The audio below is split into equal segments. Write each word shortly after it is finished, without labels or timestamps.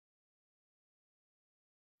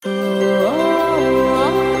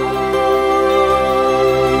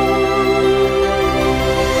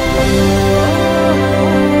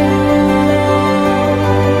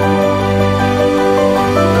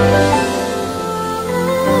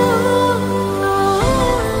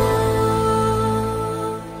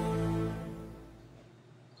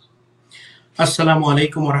আসসালামু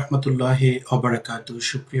আলাইকুম রহমতুল্লাহি ওবারাকাতু।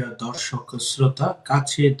 সুপ্রিয় দর্শক শ্রোতা,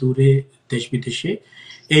 কাছে দূরে দেশ বিদেশে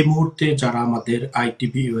এই মুহূর্তে যারা আমাদের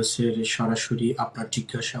iTVusa এর সরাসরি আপনার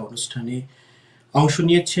জিজ্ঞাসা অনুষ্ঠানে অংশ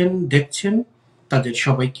নিয়েছেন দেখছেন, তাদের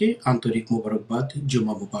সবাইকে আন্তরিক মোবারকবাদ,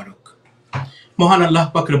 জুমা মুবারক। মহান আল্লাহ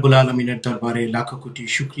পাক রব্বুল আলামিনের দরবারে লাখো কোটি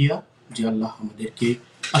শুকরিয়া যে আল্লাহ আমাদেরকে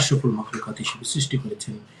আশরাফুল মাখলুকাত হিসেবে সৃষ্টি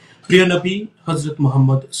করেছেন। প্রিয় নবী হযরত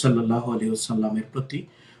মুহাম্মদ সাল্লাল্লাহু আলাইহি ওয়াসাল্লামের প্রতি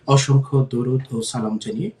অসংখ্য দরুদ ও সালাম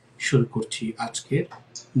জানিয়ে শুরু করছি আজকের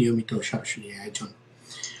নিয়মিত সরাসরি আয়োজন।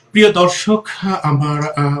 প্রিয় দর্শক, আমার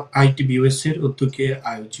iTVusa এর উদ্যোগে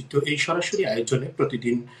আয়োজিত এই সরাসরি আয়োজনে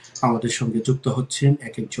প্রতিদিন আমাদের সঙ্গে যুক্ত হচ্ছেন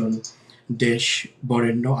এক একজন দেশ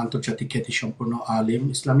বরেণ্য আন্তর্জাতিক খ্যাতিসম্পন্ন আলেম,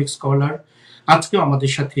 ইসলামিক স্কলার। আজকেও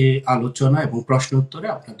আমাদের সাথে আলোচনা এবং প্রশ্ন উত্তরে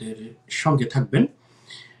আপনাদের সঙ্গে থাকবেন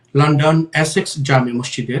লন্ডন এসেক্স জামে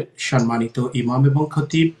মসজিদের সম্মানিত ইমাম এবং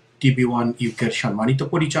খতিব, TV1 ইউকের সম্মানিত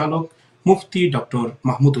পরিচালক মুফতি ডক্টর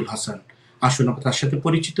মাহমুদুল হাসান। আসুন আমরা তার সাথে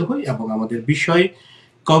পরিচিত হই এবং আমাদের বিষয়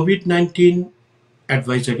কোভিড-19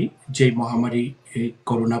 অ্যাডভাইজারি, যে মহামারী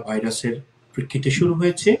করোনা ভাইরাসের প্রেক্ষিতে শুরু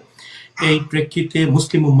হয়েছে, এই প্রেক্ষিতে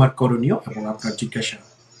মুসলিম উম্মার করণীয় এবং আপনার জিজ্ঞাসা।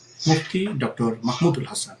 মুফতি ডক্টর মাহমুদুল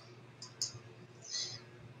হাসান।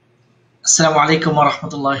 আসসালামু আলাইকুম ওয়া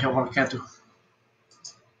রাহমাতুল্লাহি ওয়া বারাকাতুহু।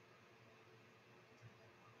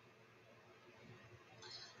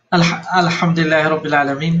 আলহামদুলিল্লাহ রাব্বিল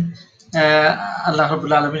আলামিন। আল্লাহ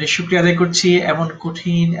রাব্বুল আলামিনের শুকরিয়া আদায় করছি। এমন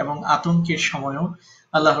কঠিন এবং আতঙ্কের সময়ও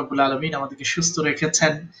আল্লাহ রাব্বুল আলামিন আমাদেরকে সুস্থ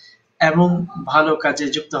রেখেছেন এবং ভালো কাজে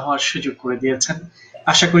যুক্ত হওয়ার সুযোগ করে দিয়েছেন।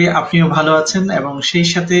 আশা করি আপনিও ভালো আছেন এবং সেই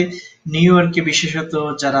সাথে নিউ ইয়র্কে বিশেষত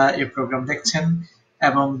যারা এই প্রোগ্রাম দেখছেন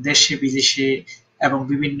এবং দেশে বিদেশে এবং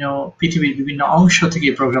পৃথিবীর বিভিন্ন অংশ থেকে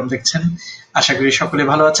এই প্রোগ্রাম দেখছেন, আশা করি সকলে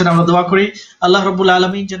ভালো আছেন। আমরা দোয়া করি আল্লাহ রাব্বুল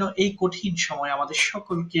আলামিন যেন এই কঠিন সময় আমাদের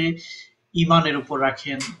সকলকে ঈমানের উপর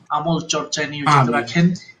রাখেন, আমল চর্চায় নিয়োজিত রাখেন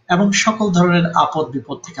এবং সকল ধরনের আপদ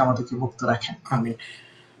বিপদ থেকে আমাদেরকে মুক্ত রাখেন। আমিন।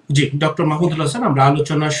 জি, ডক্টর মাহমুদুল হাসান, আমরা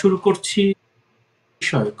আলোচনা শুরু করছি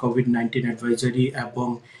বিষয় কোভিড-19 অ্যাডভাইজারি এবং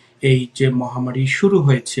এই যে মহামারী শুরু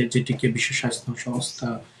হয়েছে, যেটিকে বিশ্ব স্বাস্থ্য সংস্থা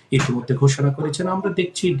ইতিমধ্যে ঘোষণা করেছেন। আমরা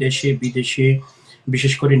দেখছি দেশে বিদেশে,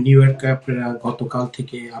 বিশেষ করে নিউ ইয়র্কে আপনারা গতকাল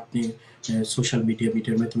থেকে আপনি সোশ্যাল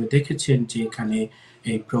মিডিয়ার মাধ্যমে দেখেছেন যে এখানে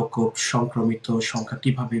এই প্রকোপ সংক্রমিত সংখ্যা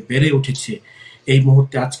কিভাবে বেড়ে উঠেছে। এই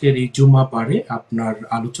মুহূর্তে আজকের এই জুমা বারে আপনার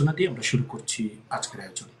আলোচনা দিয়ে আমরা শুরু করছি আজকের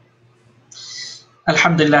আয়োজন।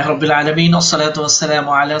 আলহামদুলিল্লাহ রাব্বিল আলামিন, ওয়াসসালাতু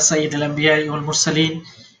ওয়াসসালামু আলা সাইয়্যিদিল আম্বিয়া ওয়াল মুরসালিন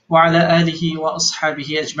ওয়া আলা আলিহি ওয়া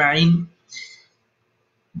আসহাবিহি আজমাইন।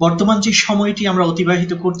 বর্তমান যে সময়টি আমরা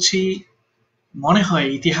অতিবাহিত করছি মনে হয়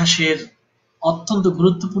ইতিহাসের অত্যন্ত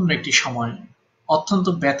গুরুত্বপূর্ণ একটি সময়, অত্যন্ত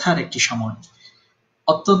ব্যথার একটি সময়,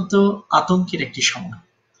 অত্যন্ত আতঙ্কের একটি সময়।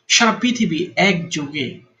 সারা পৃথিবী একযোগে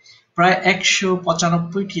প্রায়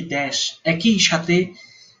 195টি দেশ একই সাথে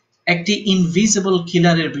একটি ইনভিজিবল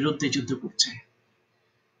কিলারের বিরুদ্ধে যুদ্ধ করছে।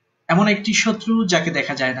 এমন একটি শত্রু যাকে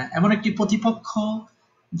দেখা যায় না, এমন একটি প্রতিপক্ষ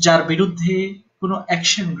যার বিরুদ্ধে কোনো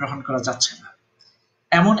অ্যাকশন গ্রহণ করা যাচ্ছে না,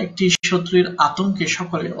 এমন একটি শত্রুর আতঙ্কে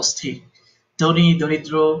সকলে অস্থির। ধনী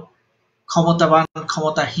দরিদ্র, ক্ষমতাবান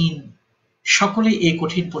ক্ষমতাহীন, সকলেই এই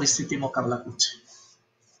কঠিন পরিস্থিতি মোকাবেলা করছে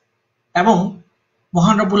এবং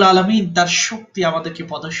মহান রব্বুল আলামিন তার শক্তি আমাদেরকে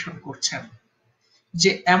প্রদর্শন করছেন যে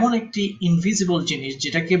এমন একটি ইনভিজিবল জিনিস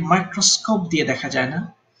যেটাকে মাইক্রোস্কোপ দিয়ে দেখা যায় না,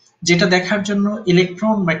 যেটা দেখার জন্য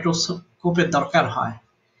ইলেকট্রন মাইক্রোস্কোপের দরকার হয়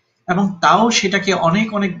এবং তাও সেটাকে অনেক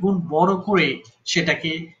অনেক গুণ বড় করে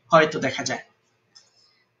সেটাকে হয়তো দেখা যায়,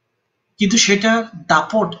 কিন্তু সেটার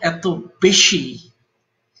দাপট এত বেশি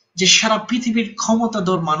যে সারা পৃথিবীর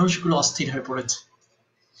ক্ষমতাধর মানুষগুলো অস্থির হয়ে পড়েছে।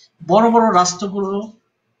 বড় বড় রাষ্ট্রগুলো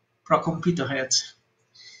প্রকম্পিত হয়েছে।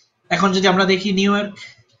 এখন যদি আমরা দেখি new York,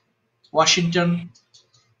 Washington,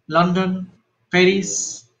 London, Paris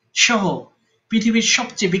সহ পৃথিবীর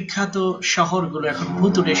সবচেয়ে বিখ্যাত শহরগুলো এখন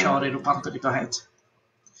ভুতুড়ে শহরে রূপান্তরিত হয়েছে।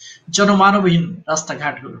 জনমানবহীন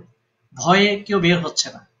রাস্তাঘাটগুলো, ভয়ে কেউ বের হচ্ছে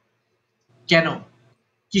না। কেন?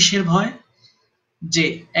 কিসের ভয়? যে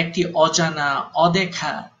একটি অজানা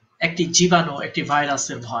অদেখা একটি জীবাণু, একটি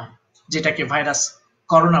ভাইরাসের ভয়, যেটাকে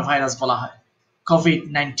করোনা ভাইরাস বলা হয়,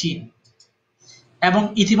 কোভিড-19। এবং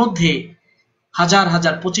ইতিমধ্যে হাজার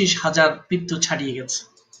 25,000 মৃত্যু ছাড়িয়ে গেছে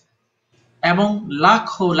এবং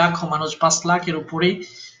লাখো লাখো মানুষ, 5 লাখের উপরে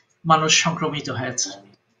মানুষ সংক্রমিত হয়েছে।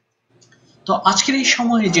 তো আজকের এই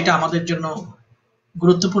সময়ে যেটা আমাদের জন্য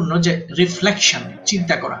গুরুত্বপূর্ণ যে রিফ্লেকশন,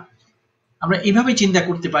 চিন্তা করা। আমরা এভাবে চিন্তা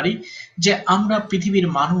করতে পারি যে আমরা পৃথিবীর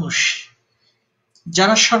মানুষ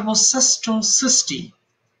যারা সর্বশ্রেষ্ঠ সৃষ্টি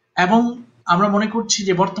এবং আমরা মনে করছি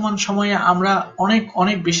যে বর্তমান সময়ে আমরা অনেক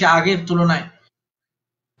অনেক বেশি আগের তুলনায়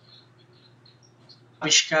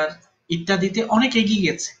আবিষ্কার ইত্যাদিতে অনেক এগিয়ে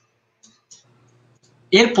গেছে।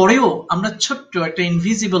 এরপরেও আমরা ছোট্ট একটা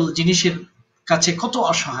ইনভিজিবল জিনিসের কাছে কত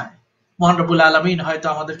অসহায়। মহান রব্বুল আলামিন হয়তো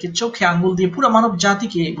আমাদেরকে চোখে আঙ্গুল দিয়ে পুরো মানব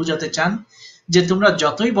জাতিকে বোঝাতে চান যে তোমরা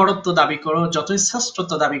যতই বড়ত্ব দাবি করো, যতই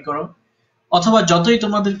শ্রেষ্ঠত্ব দাবি করো, অথবা যতই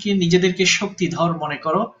তোমাদেরকে নিজেদেরকে শক্তিধর মনে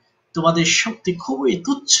করো, তোমাদের শক্তি খুবই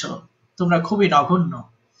তুচ্ছ, তোমরা খুবই নগণ্য।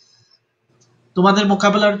 তোমাদের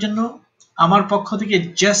মোকাবেলার জন্য আমার পক্ষ থেকে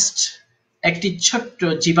জাস্ট একটি ছোট্ট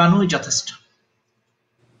জীবাণুই যথেষ্ট।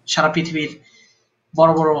 সারা পৃথিবীর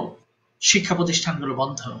বড় বড় শিক্ষা প্রতিষ্ঠানগুলো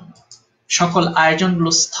বন্ধ, সকল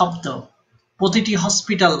আয়োজনগুলো স্তব্ধ, প্রতিটি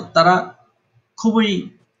হসপিটাল তারা খুবই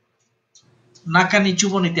নাকানি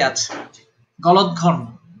চুবনিতে আছে, গলদঘন,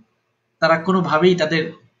 তারা কোনোভাবেই তাদের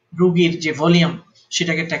রোগীর যে ভলিউম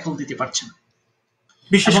সেটাকে ট্যাকল দিতে পারছে না।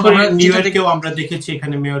 বিশেষ করে নিউ ইয়র্কেও আমরা দেখেছি,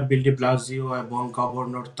 এখানে মেয়র বিল ডি ব্লাসিও এবং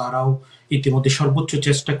গভর্নর তারাও ইতিমধ্যে সর্বোচ্চ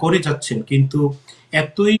চেষ্টা করে যাচ্ছেন, কিন্তু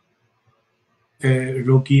এতই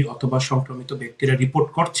রোগী অথবা সংক্রমিত ব্যক্তিরা রিপোর্ট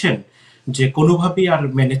করছেন যে কোনোভাবেই আর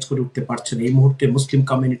ম্যানেজ করে উঠতে পারছেন। এই মুহূর্তে মুসলিম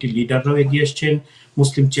কমিউনিটি লিডাররাও এগিয়ে আসছেন,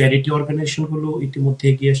 মুসলিম চ্যারিটি অর্গানাইজেশনগুলো ইতিমধ্যে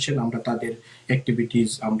এগিয়ে আসছেন, আমরা তাদের অ্যাক্টিভিটিস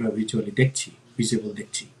আমরা ভিজুয়ালি দেখছি, ভিজিবল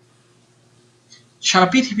দেখছি। সারা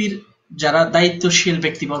পৃথিবীর যারা দায়িত্বশীল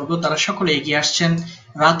ব্যক্তিবর্গ তারা সকলে এগিয়ে আসছেন,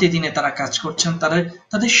 রাতে দিনে তারা কাজ করছেন, তারা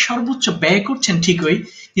তাদের সর্বোচ্চ ব্যয় করছেন ঠিকই,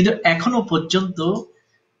 কিন্তু এখনো পর্যন্ত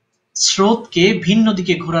স্রোতকে ভিন্ন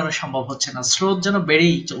দিকে ঘোরানো সম্ভব হচ্ছে না, স্রোত যেন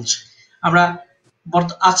বেড়েই চলছে। আমরা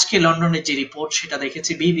আজকে লন্ডনের যে রিপোর্ট সেটা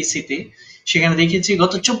দেখেছি বিবিসিতে, সেখানে দেখেছি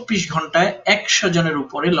গত 24 ঘন্টায় 100 জনের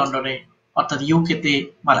উপরে লন্ডনে অর্থাৎ ইউকেতে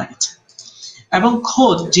মারা গেছে। এবং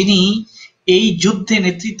খোদ যিনি এই যুদ্ধে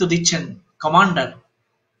নেতৃত্ব দিচ্ছেন কমান্ডার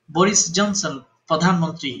বরিস জনসন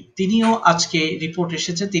প্রধানমন্ত্রী, তিনিও আজকে রিপোর্ট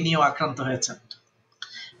এসেছে তিনিও আক্রান্ত হয়েছেন।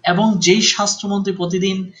 এবং যেই স্বাস্থ্যমন্ত্রী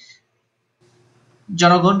প্রতিদিন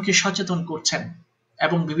জনগণকে সচেতন করছেন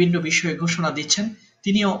এবং বিভিন্ন বিষয়ে ঘোষণা দিচ্ছেন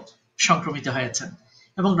তিনিও সংক্রমিত হয়েছেন।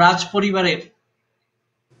 এবং রাজ পরিবারের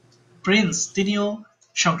প্রিন্স তিনিও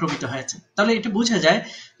সংক্রমিত হয়েছেন। তাহলে এটা বোঝা যায়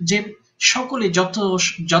যে সকলে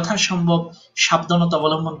যথাসম্ভব সাবধানতা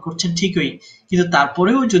অবলম্বন করছেন ঠিকই, কিন্তু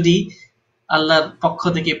তারপরেও যদি আল্লাহর পক্ষ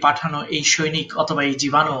থেকে পাঠানো এই সৈনিক অথবা এই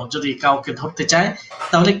জীবাণু যদি কাউকে ধরতে চায়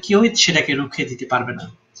তাহলে কেউই সেটাকে রুখে দিতে পারবে না।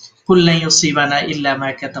 কুল্লা ইউসিবানা ইল্লা মা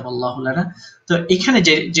কাতাবাল্লাহু লানা। তো এখানে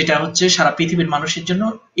যেটা হচ্ছে সারা পৃথিবীর মানুষের জন্য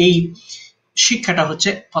এই শিক্ষাটা হচ্ছে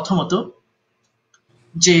প্রথমত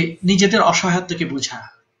যে নিজেদের অসহায়ত্বকে বোঝা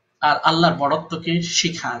আর আল্লাহর বড়ত্বকে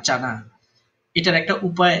শিখা জানা, এটার একটা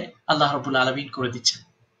উপায় আল্লাহ রাব্বুল আলামিন করে দিচ্ছেন।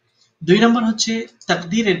 2 নম্বর হচ্ছে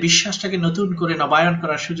তাকদীরের বিশ্বাসটাকে নতুন করে নবায়ন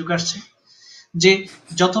করার সুযোগ আসছে, যে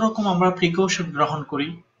যত রকম আমরা প্রিকশন গ্রহণ করি,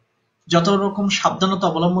 যত রকম সাবধানতা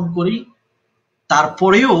অবলম্বন করি,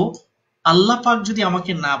 তারপরেও আল্লাহ পাক যদি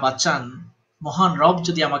আমাকে না বাঁচান, মহান রব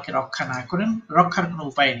যদি আমাকে রক্ষা না করেন, রক্ষার কোনো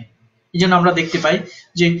উপায় নেই। এই জন্য আমরা দেখতে পাই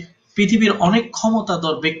যে পৃথিবীর অনেক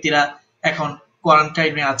ক্ষমতাধর ব্যক্তিরা এখন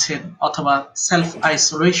কোয়ারেন্টাইনে আছেন অথবা সেলফ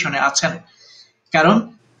আইসোলেশনে আছেন, কারণ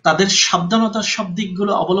তাদের সাবধানতার সব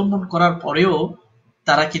দিকগুলো অবলম্বন করার পরেও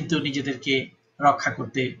তারা কিন্তু নিজেদেরকে রক্ষা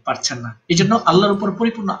করতে পারছেন না। এই জন্য আল্লাহর উপর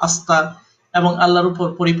পরিপূর্ণ আস্থা এবং আল্লাহর উপর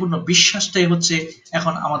পরিপূর্ণ বিশ্বাসটাই হচ্ছে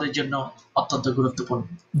এখন আমাদের জন্য অত্যন্ত গুরুত্বপূর্ণ।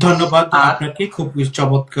 ধন্যবাদ আপনাকে খুব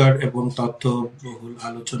চমৎকার এবং তথ্যবহুল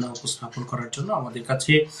আলোচনা উপস্থাপন করার জন্য। আমাদের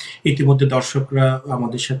কাছে ইতিমধ্যে দর্শকরা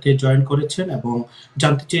আমাদের সাথে জয়েন করেছেন এবং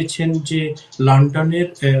জানতে চেয়েছেন যে লন্ডনের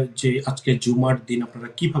যে আজকে জুমার দিন আপনারা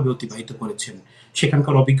কিভাবে অতিবাহিত করেছেন,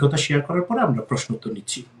 সেখানকার অভিজ্ঞতা শেয়ার করার পরে আমরা প্রশ্ন উত্তর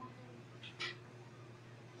নিচ্ছি।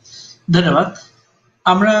 ধন্যবাদ।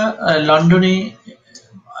 আমরা লন্ডনে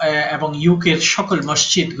এবং ইউকের সকল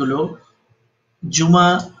মসজিদগুলো জুমা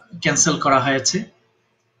ক্যান্সেল করা হয়েছে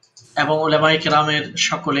এবং উলামায়ে কেরামের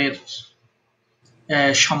সকলের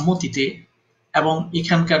সম্মতিতে এবং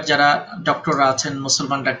এখানকার যারা ডক্টররা আছেন,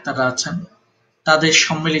 মুসলমান ডাক্তাররা আছেন, তাদের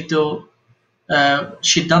সম্মিলিত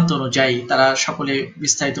সিদ্ধান্ত অনুযায়ী তারা সকলে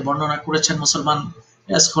বিস্তারিত বর্ণনা করেছেন মুসলমান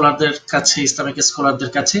স্কলারদের কাছে, ইসলামিক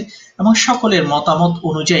স্কলারদের কাছে, এবং সকলের মতামত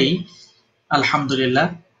অনুযায়ী আলহামদুলিল্লাহ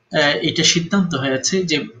এটা সিদ্ধান্ত হয়েছে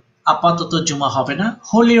যে আপাতত জুমা হবে না,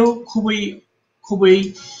 হলেও খুবই খুবই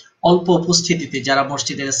অল্প উপস্থিতিতে যারা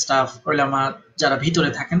মসজিদের স্টাফ উলামা যারা ভিতরে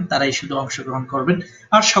থাকেন তারাই শুধু অংশগ্রহণ করবেন,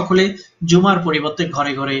 আর সকলে জুমার পরিবর্তে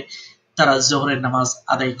ঘরে ঘরে তারা জোহরের নামাজ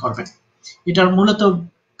আদায় করবেন। এটার মূলত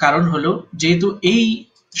কারণ হলো যেহেতু এই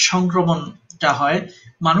সংক্রমণটা হয়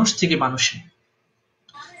মানুষ থেকে মানুষে,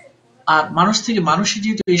 আর মানুষ থেকে মানুষে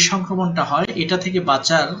যেহেতু এই সংক্রমণটা হয়, এটা থেকে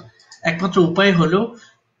বাঁচার একমাত্র উপায় হলো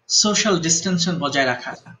সোশ্যাল ডিস্টেন্সন বজায়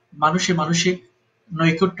রাখা, মানুষে মানুষে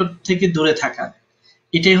নৈকট্য থেকে দূরে থাকা,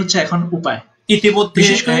 এটাই হচ্ছে এখন উপায়। ইতিমধ্যে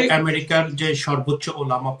বিশেষ করে আমেরিকার যে সর্বোচ্চ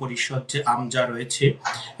ওলামা পরিষদ যে আমজা রয়েছে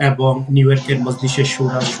এবং নিউ ইয়র্কের মজলিসে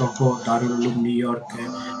শুরা সহ দারুল উলুম নিউ ইয়র্ক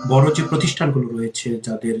বড় যে প্রতিষ্ঠানগুলো রয়েছে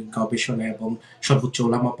যাদের গবেষণা এবং সর্বোচ্চ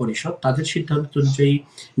ওলামা পরিষদ তাদের সিদ্ধান্ত অনুযায়ী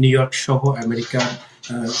নিউ ইয়র্ক সহ আমেরিকার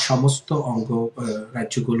সমস্ত অঙ্গ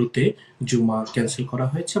রাজ্যগুলোতে জুমা ক্যান্সেল করা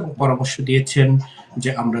হয়েছে এবং পরামর্শ দিয়েছেন যে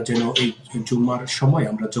আমরা যেন এই জুমার সময়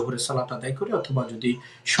আমরা জোহরের সালাত আদায় করি, অথবা যদি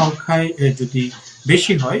সংখ্যায় যদি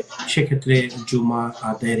বেশি হয় সেক্ষেত্রে জুমা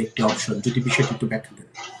আদায়ের একটি অপশন, যদি বিষয়টি একটু ব্যাখ্যা দেন।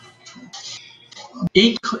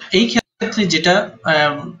 এই ক্ষেত্রে যেটা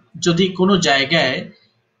যদি কোনো জায়গায়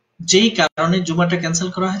যেই কারণে জুমাটা ক্যান্সেল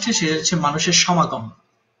করা হয়েছে সেটা হচ্ছে মানুষের সমাগম,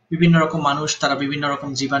 বিভিন্ন রকম মানুষ তারা বিভিন্ন রকম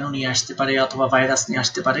জীবাণু নিয়ে আসতে পারে অথবা ভাইরাস নিয়ে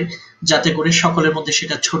আসতে পারে, যাতে করে সকলের মধ্যে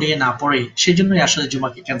সেটা ছড়িয়ে না পড়ে, সেই জন্যই আসলে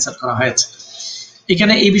জুমাকে ক্যান্সেল করা হয়েছে।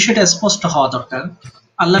 এখানে এই বিষয়টা স্পষ্ট হওয়া দরকার।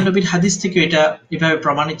 আল্লাহ নবীর হাদিস থেকে এটা এভাবে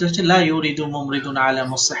প্রমাণিত হচ্ছে, লা ইউরিদু মুমরিদুন আলা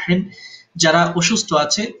মুসাহিন, যারা অসুস্থ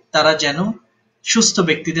আছে তারা যেন সুস্থ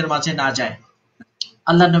ব্যক্তিদের মাঝে না যায়।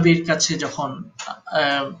 আল্লাহ নবীর কাছে যখন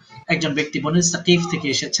একজন ব্যক্তি বনে সাকিফ থেকে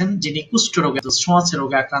এসেছেন যিনি কুষ্ঠ রোগে ছোঁয়াচে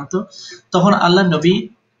রোগে আক্রান্ত, তখন আল্লাহ নবী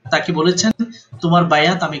তাকে বলেছেন, তোমার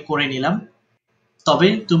বায়াত আমি করে নিলাম, তবে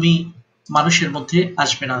তুমি মানুষের মধ্যে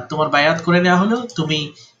আসবে না, তোমার বায়াত করে নেওয়া হলো, তুমি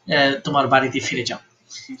তোমার বাড়িতে ফিরে যাও।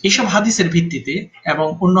 এইসব হাদিসের ভিত্তিতে এবং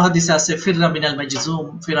অন্য হাদিসে আছে ফিররা মিনাল মাজজুম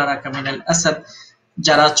ফিরারাকা মিনাল আসাদ,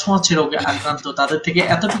 যারা ছোঁয়াচে রোগে আক্রান্ত তাদের থেকে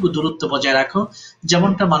এতটুকু দূরত্ব বজায় রাখো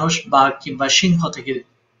যেমনটা মানুষ বাঘ কিংবা সিংহ থেকে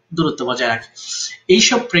দূরত্ব বজায় রাখে।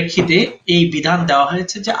 এইসব প্রেক্ষিতে এই বিধান দেওয়া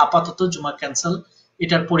হয়েছে যে আপাতত জুমা ক্যান্সেল,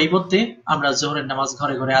 এটার পরিবর্তে আমরা জোহরের নামাজ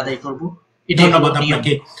ঘরে ঘরে আদায় করব। ধন্যবাদ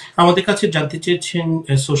আপনাকে। আমাদের কাছে জানতে চেয়েছেন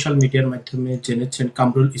সোশ্যাল মিডিয়ার মাধ্যমে জেনেছেন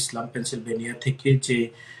কামরুল ইসলাম পেনসিলভেনিয়া থেকে যে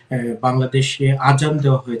বাংলাদেশে আজান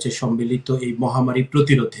দেওয়া হয়েছে সম্মিলিত এই মহামারী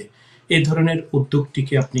প্রতিরোধে, এই ধরনের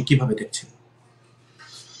উদ্যোগটিকে আপনি কিভাবে দেখছেন?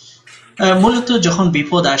 মূলত যখন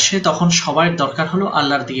বিপদ আসে তখন সবার দরকার হলো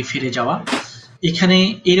আল্লাহর দিকে ফিরে যাওয়া। এখানে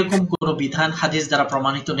এরকম কোনো বিধান হাদিস দ্বারা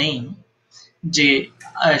প্রমাণিত নেই যে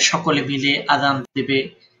সকলে মিলে আজান দেবে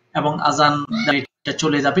এবং আজান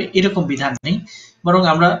চলে যাবে, এরকম বিধান নেই। বরং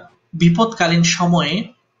আমরা বিপদকালীন সময়ে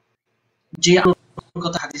যে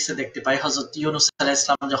কথা হাদিসে দেখতে পাই, হযরত ইউনূস আলাইহিস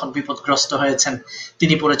সালাম যখন বিপদগ্রস্ত হয়েছেন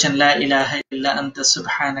তিনি পড়েছেন লা ইলাহা ইল্লা আনতা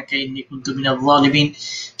সুবহানাকা ইন্নী কুনতু মিনাল যালিমিন।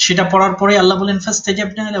 সেটা পড়ার পরে আল্লাহ বলেন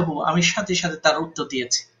ফাসতাজাবনা লাহু, আমি সাথে সাথে তার উত্তর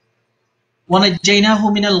দিয়েছি। ওয়া নাজাইনাহু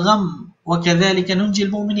মিনাল গাম ওয়া কাযালিকা নুনজিল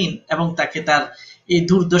মুমিনিন, এবং তাকে তার এই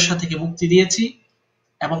দুর্দশা থেকে মুক্তি দিয়েছি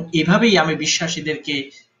এবং এভাবেই আমি বিশ্বাসীদেরকে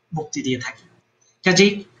মুক্তি দিয়ে থাকি।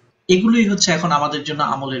 কাজেই এগুলোই হচ্ছে এখন আমাদের জন্য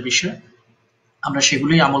আমলের বিষয়, আমরা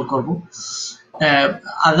সেগুলোই আমল করব।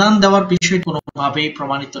 আযান দেওয়ার বিষয় কোনোভাবেই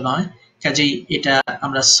প্রমাণিত নয়, কাজেই এটা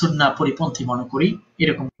আমরা সুন্নাহ পরিপন্থী মনে করি,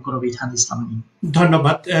 এরকম কোনো বিধান ইসলামে নেই।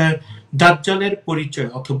 ধন্যবাদ। দাজ্জালের পরিচয়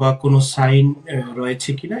অথবা কোনো সাইন রয়েছে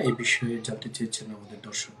কিনা এই বিষয়ে জানতে চেয়েছেন আমাদের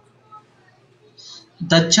দর্শক।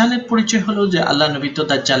 দাজ্জালের পরিচয় হলো যে আল্লাহ নবী তো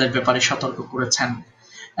দাজ্জালের ব্যাপারে সতর্ক করেছেন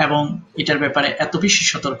এবং এটার ব্যাপারে এত বেশি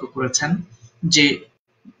সতর্ক করেছেন যে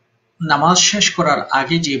নামাজ শেষ করার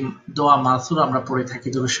আগে যে দোয়া মাসুর আমরা পড়ে থাকি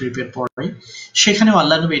দুরূদ শরীফের পরে, সেখানেও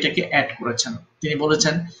আল্লাহ নবী এটাকে অ্যাড করেছেন। তিনি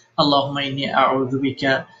বলেছেন আল্লাহুম্মা ইন্নী আউযু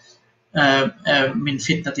বিকা মিন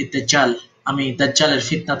ফিতনাতিদ দাজ্জাল, আমি দাজ্জালের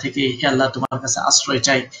ফিতনা থেকে হে আল্লাহ তোমার কাছে আশ্রয়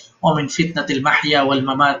চাই। ওয়া মিন ফিতনাতিল মাহইয়া ওয়াল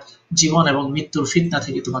মামাত, জীবন এবং মৃত্যুর ফিতনা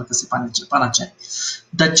থেকে তোমার কাছে পানা চাই।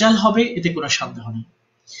 দাজ্জাল হবে, এতে কোনো সন্দেহ নেই।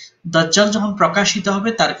 দাজ্জাল যখন প্রকাশিত হবে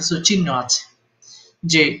তার কিছু চিহ্ন আছে,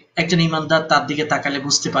 যে একজন ইমানদার তার দিকে তাকালে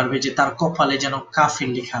বুঝতে পারবে যে তার কপালে যেন কাফির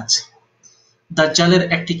লেখা আছে। দাজ্জালের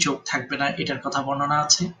একটি চোখ থাকবে না, এটার কথা বর্ণনা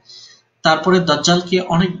আছে। তারপরে দাজ্জালকে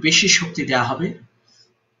অনেক বেশি শক্তি দেয়া হবে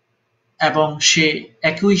এবং সে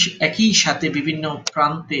একই সাথে বিভিন্ন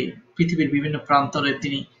প্রান্তে, পৃথিবীর বিভিন্ন প্রান্তরে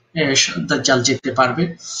তিনি দাজ্জাল যেতে পারবে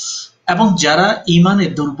এবং যারা ঈমানে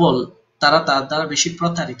দুর্বল তারা তার দ্বারা বেশি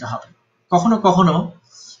প্রতারিত হবে। কখনো কখনো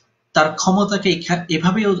তার ক্ষমতাকে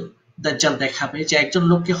এভাবেও দাজ্জাল দেখাবে যে একজন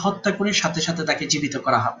লোককে হত্যা করে সাথে সাথে তাকে জীবিত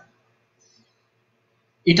করা হবে।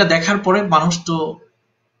 এটা দেখার পরে মানুষ তো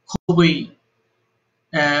খুবই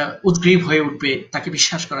উদ্গ্রীব হয়ে উঠবে, তাকে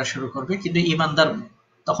বিশ্বাস করা শুরু করবে, কিন্তু ঈমানদার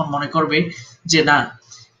তখন মনে করবে যে না,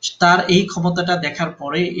 তার এই ক্ষমতাটা দেখার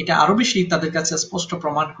পরে এটা আরো বেশি তাদের কাছে স্পষ্ট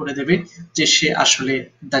প্রমাণ করে দেবে যে সে আসলে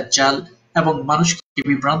দাজ্জাল এবং মানুষকে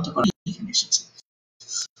বিভ্রান্ত করে এখানে এসেছে।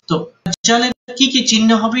 তো দাজ্জালের কি কি চিহ্ন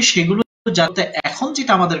হবে সেগুলো জানতে এখন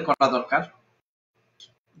যেটা আমাদের করা দরকার,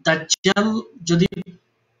 দাজ্জাল যদি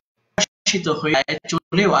প্রকাশিত হয়ে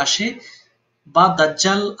চলেও আসে বা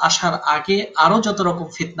দাজ্জাল আসার আগে আরো যত রকম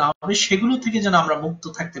ফিতনা হবে সেগুলো থেকে যেন আমরা মুক্ত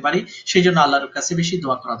থাকতে পারি, সেই জন্য আল্লাহর কাছে বেশি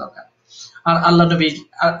দোয়া করা দরকার। আর আল্লাহ নবী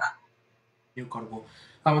করব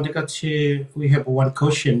আমাদের কাছে we have one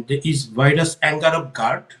question. Is virus anger of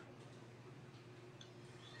God?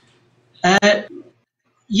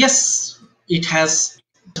 Yes, it has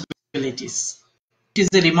abilities. It is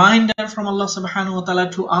a reminder from Allah subhanahu wa ta'ala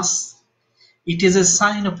to us. It is a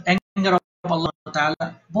sign of anger of Allah ta'ala,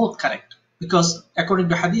 both correct. Because according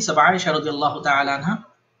to hadith of Aisha radiallahu ta'ala anha,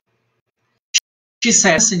 she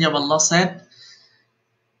said, Messenger of Allah said,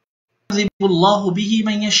 "Allahu bihi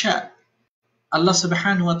man yasha." Allah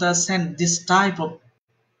subhanahu wa ta'ala sent this type of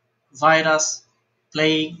virus,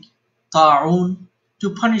 plague, ta'un to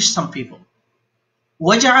punish some people.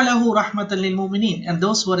 وَجَعَلَهُ رَحْمَةً لِلْمُؤْمِنِينَ. And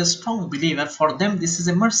those who are a strong believer, for them this is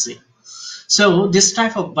a mercy. So this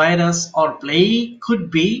type of virus or plague could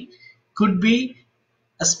be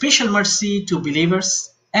a special mercy to believers,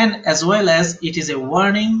 and as well as it is a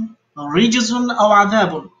warning, rijzun aw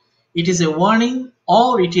adabun. It is a warning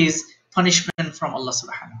or it is punishment from Allah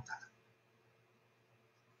subhanahu wa ta'ala.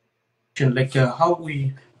 Like how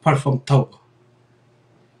we perform tawbah.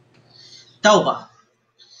 Tawbah.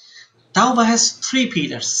 Tawbah has three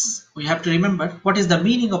pillars. We have to remember what is the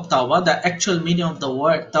meaning of Tawbah. The actual meaning of the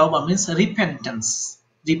word Tawbah means repentance.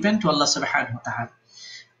 Repent to Allah subhanahu wa ta'ala.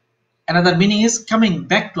 Another meaning is coming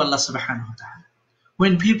back to Allah subhanahu wa ta'ala.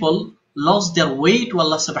 When people lost their way to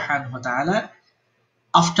Allah subhanahu wa ta'ala,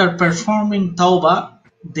 after performing Tawbah,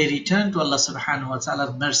 they return to Allah subhanahu wa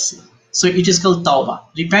ta'ala's mercy. So it is called Tawbah.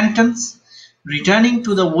 Repentance, returning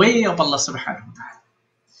to the way of Allah subhanahu wa ta'ala.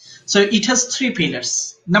 So it has three pillars.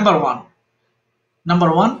 Number one,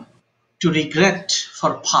 to regret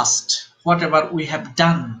for past, whatever we have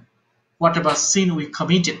done, whatever sin we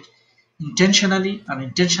committed, intentionally,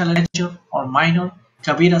 unintentionally, major or minor,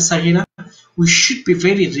 kabira, sagira, we should be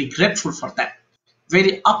very regretful for that,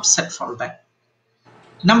 very upset for that.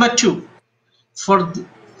 Number two,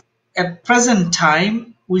 at present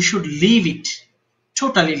time, we should leave it,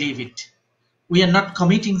 totally leave it. We are not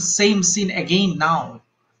committing same sin again now.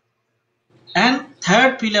 And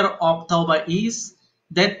third pillar of Tawbah is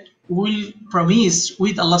that we'll promise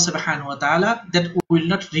with Allah subhanahu wa ta'ala that we will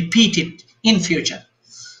not repeat it in future.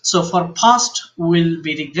 So for past, we'll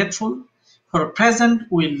be regretful. For present,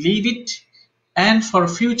 we'll leave it. And for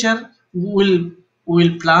future, we'll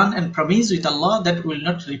plan and promise with Allah that we'll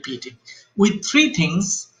not repeat it. With three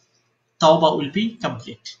things, Tawbah will be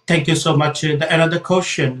complete. Thank you so much. Another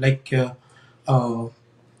question, like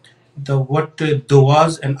what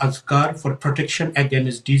du'as and azkar for protection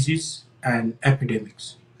against disease and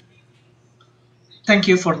epidemics. Thank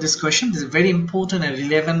you for this question. This is a very important and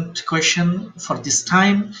relevant question for this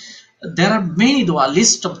time. There are many dua,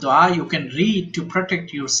 list of dua you can read to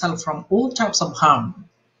protect yourself from all types of harm.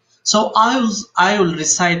 So I will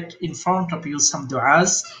recite in front of you some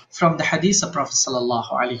du'as from the hadith of Prophet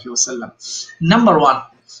sallallahu alaihi wasallam. Number one,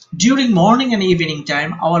 during morning and evening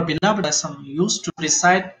time, our beloved Hasan used to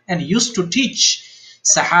recite and used to teach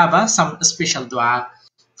Sahaba some special dua.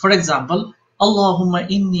 For example, Allahumma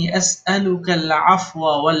inni as'aluka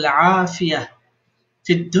al-afwa wal-afiyah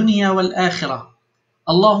fi ad-dunya wal-akhirah.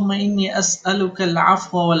 Allahumma inni as'aluka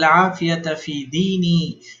al-afwa wal-afiyata fi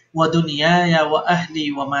dini wa dunyaya wa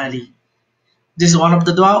ahli wa mali. This is one of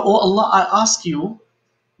the dua. Oh Allah, I ask you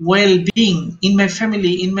well-being in my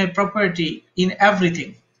family, in my property, in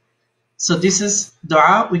everything. So this is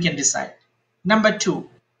dua we can decide. Number two,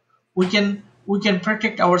 we can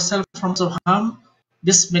protect ourselves from harm.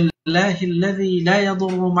 Bismillahi alladhi la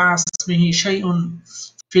yadurru ma'a ismihi shay'un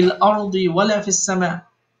fil ardi wala fis sama'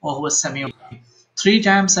 wa huwa as-sami'u. 3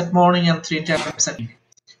 times at morning and 3 times at evening.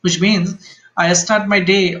 Which means I start my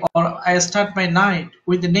day or I start my night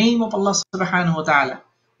with the name of Allah subhanahu wa ta'ala,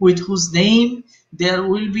 with whose name there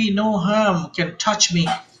will be no harm can touch me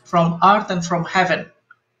from earth and from heaven.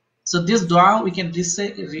 So this dua we can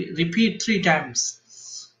repeat 3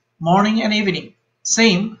 times, morning and evening.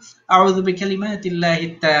 Same, أعوذ بكلمات الله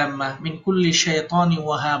التامة من كل شيطان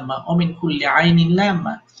وهامة ومن كل عين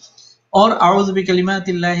لامة, or أعوذ بكلمات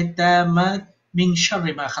الله التامة من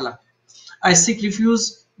شر ما خلق. I seek refuge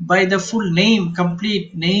by the full name,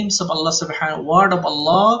 complete names of Allah subhanahu, word of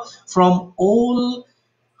Allah, from all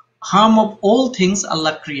harm of all things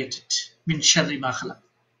Allah created. Min sharri ma khalaq.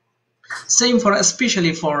 Same for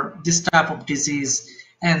especially for this type of disease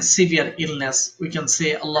and severe illness. We can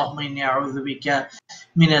say Allahumma inni a'udhu bika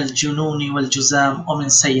min al-jununi wal-juzam wa min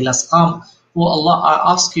sayyil asqam. Oh Allah,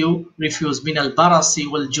 I ask you refuge min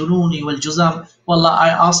al-barasi wal-jununi wal-juzam. Oh Allah, I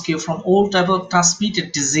ask you from all type of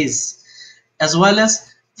transmitted disease, as well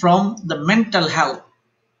as from the mental health.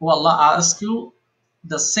 Oh Allah, I ask you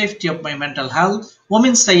the safety of my mental health. Wa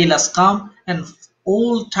min sayyil asqam, and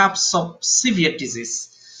all types of severe disease.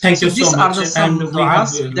 Thank So you so these are much. the And some we have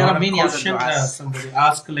du'as. a There lot are of many other questions. du'as. Somebody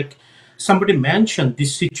asked, like, somebody mentioned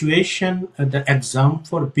this situation, the exam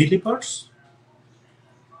for believers.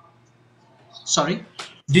 Sorry.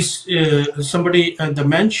 This somebody the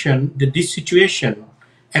mentioned that this situation,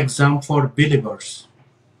 exam for believers.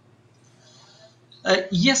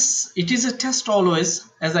 Yes, it is a test always,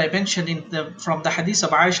 as I mentioned from the hadith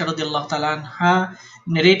of Aisha radiallahu ta'ala anha,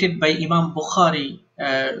 narrated by Imam Bukhari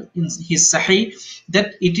in his Sahih,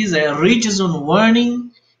 that it is a rijzun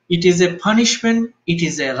warning, it is a punishment, it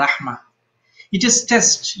is a rahmah. It is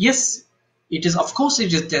test. Yes, it is. Of course,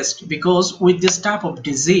 it is test, because with this type of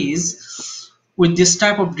disease, Allah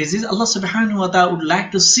Subhanahu wa Taala would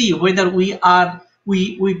like to see whether we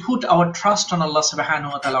put our trust on Allah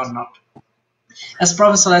Subhanahu wa Taala or not. As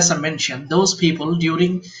Prophet ﷺ mentioned, those people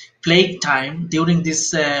during plague time, during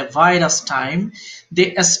this virus time,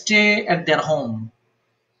 they stay at their home.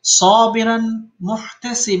 صابرا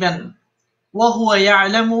محتسبا وهو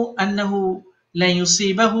يعلم أنه لن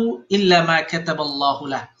يصيبه إلا ما كتب الله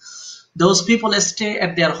له. Those people stay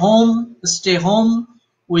home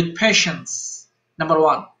with patience. Number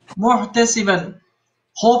one, muhtasiban,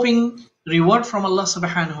 hoping reward from Allah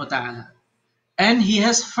subhanahu wa ta'ala. And he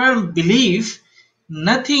has firm belief,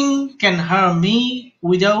 nothing can harm me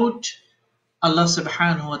without Allah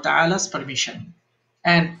subhanahu wa ta'ala's permission.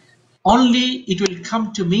 And only it will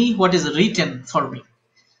come to me what is written for me.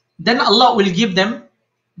 Then Allah will give them,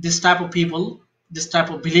 this type of people, this type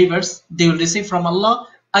of believers, they will receive from Allah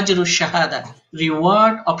ajru shahada,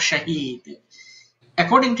 reward of shaheed.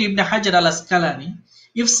 According to Ibn Hajar al-Asqalani,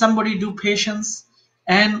 if somebody do patience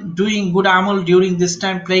and doing good amal during this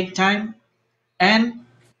time, plague time, and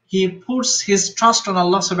he puts his trust on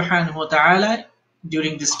Allah subhanahu wa ta'ala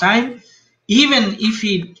during this time, even if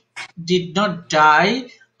he did not die,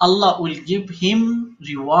 Allah will give him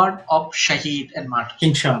reward of shaheed and martyr.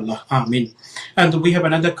 Inshallah. Amen. And we have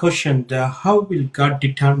another question. How will God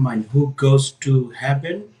determine who goes to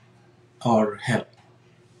heaven or hell?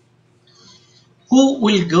 Who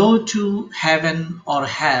will go to heaven or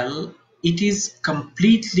hell? It is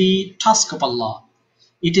completely task of Allah.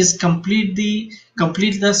 It is complete the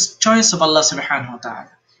choice of Allah subhanahu wa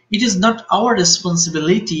ta'ala. It is not our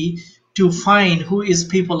responsibility to find who is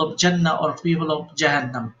people of Jannah or people of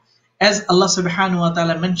Jahannam. As Allah subhanahu wa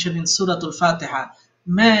ta'ala mentioned in Surah Al-Fatiha,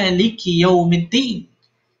 Maliki Yawmiddin.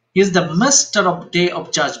 He is the master of day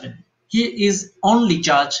of judgment. He is only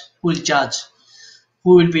judge who will judge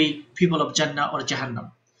who will be people of Jannah or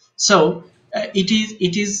Jahannam. So it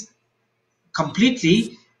is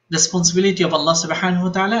completely responsibility of Allah subhanahu wa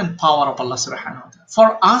ta'ala and power of Allah subhanahu wa ta'ala.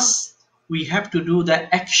 For us, we have to do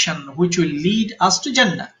the action which will lead us to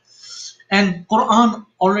Jannah. And Quran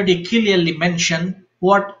already clearly mentioned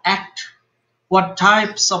what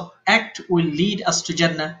types of act will lead us to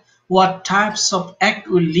Jannah, what types of act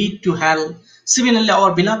will lead to hell. Similarly,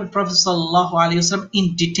 our beloved Prophet sallallahu alaihi wasallam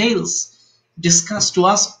in details discussed to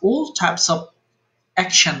us all types of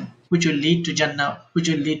action which will lead to Jannah, which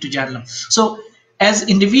will lead to Jannah. So, as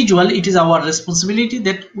individual, it is our responsibility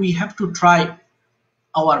that we have to try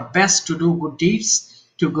our best to do good deeds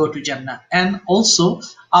to go to Jannah, and also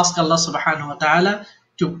ask Allah subhanahu wa ta'ala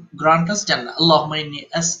to grant us Jannah. Allahumma inni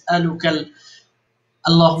as'aluka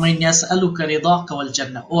ridaka wal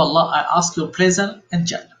Jannah. Oh Allah, I ask your pleasure and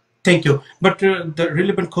Jannah. Thank you. But the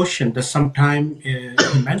relevant question that sometime you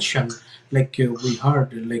mentioned, like we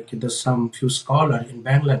heard, like there's some few scholar in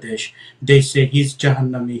Bangladesh, they say he's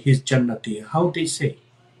Jahannami, he's Jannati. How they say?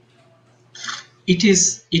 It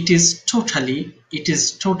is totally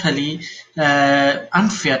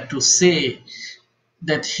unfair to say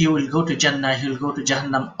that he will go to Jannah, he will go to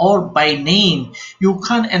Jahannam, or by name. You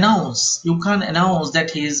can't announce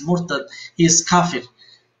that he is murtad, he is kafir.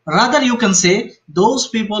 Rather, you can say those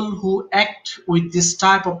people who act with this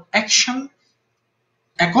type of action,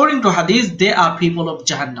 according to hadith, they are people of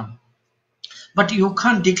Jahannam. But you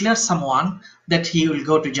can't declare someone that he will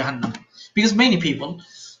go to Jahannam, because many people,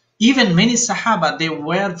 even many Sahaba, they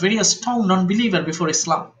were very strong non-believer before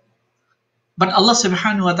Islam. But Allah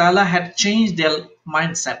subhanahu wa ta'ala had changed their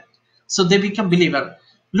mindset. So they become believer.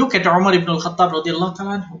 Look at Umar ibn al-Khattab radiallahu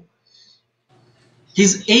ta'ala anhu.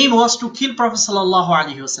 His aim was to kill Prophet sallallahu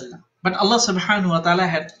alaihi wasallam. But Allah subhanahu wa ta'ala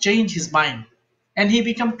had changed his mind. And he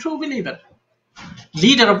became true believer.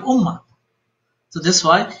 Leader of Ummah. So that's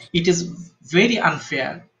why it is very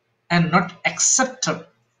unfair and not accepted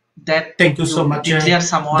that Thank you so you much. declare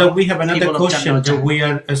someone We have another people of Jannah or question. Jahannam. We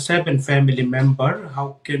are a 7 family member.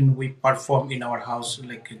 How can we perform in our house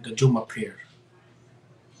like the Juma prayer?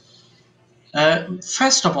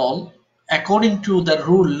 First of all, according to the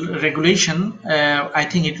rule regulation, I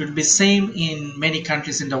think it will be same in many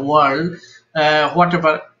countries in the world.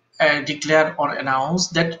 Whatever declare or announce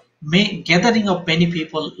that gathering of many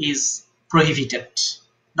people is prohibited,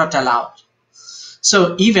 not allowed. So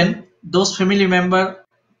even those family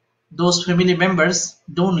members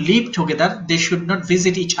don't live together, they should not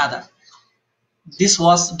visit each other. This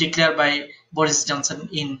was declared by Boris Johnson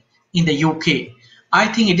in the UK. I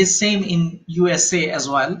think it is same in USA as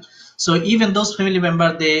well. So even those family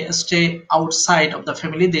members, they stay outside of the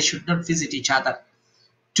family, they should not visit each other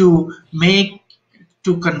to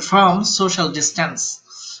confirm social distance.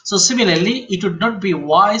 So similarly, it would not be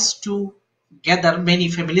wise to gather many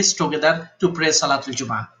families together to pray Salatul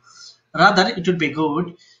Jummah. Rather, it would be good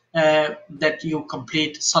that you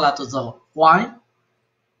complete Salatul Zuhr. Why?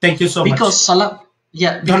 Thank you so much. Because Salat,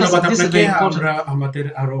 yeah, because ধন্যবাদ this is আপনাকে। very important. আমরা আমাদের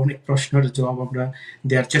আরো অনেক প্রশ্নের জবাব আমরা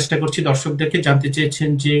দেওয়ার চেষ্টা করছি। দর্শকদেরকে জানতে চেয়েছেন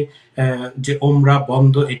যে যে ওমরা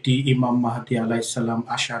বন্ধ, এটি ইমাম মাহদী আলাইহিস সালাম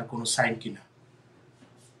আসার কোনো সাইন কিনা?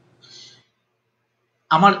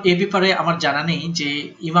 আমার এ ব্যাপারে আমার জানা নেই যে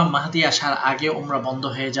ইমাম মাহদী আসার আগে ওমরা বন্ধ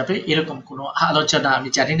হয়ে যাবে, এরকম কোনো আলোচনা আমি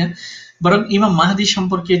জানি না। বরং ইমাম মাহদী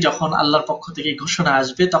সম্পর্কে যখন আল্লাহর পক্ষ থেকে ঘোষণা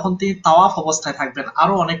আসবে, তখন তিনি তাওয়াফ অবস্থায় থাকবেন,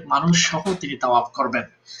 আরো অনেক মানুষ সহ তিনি তাওয়াফ করবেন।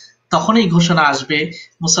 তখনই ঘোষণা আসবে,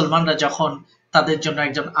 মুসলমানরা যখন তাদের জন্য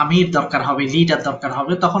একজন আমির দরকার হবে, লিডার দরকার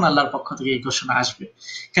হবে, তখন আল্লাহর পক্ষ থেকে এই ঘোষণা আসবে।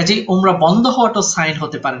 কাজেই ওমরা বন্ধ হওয়াটা সাইন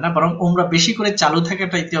হতে পারে না, বরং ওমরা বেশি করে চালু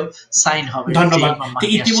থাকাটাই তো সাইন হবে। ধন্যবাদ।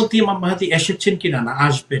 ইতিমধ্যে ইমাম মাহদী এসেছেন কিনা না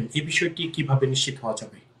আসবেন, এই বিষয়টি কিভাবে নিশ্চিত হওয়া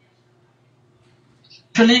যাবে?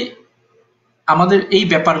 আসলে আমাদের এই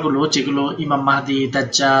ব্যাপারগুলো, যেগুলো ইমাম মাহদী,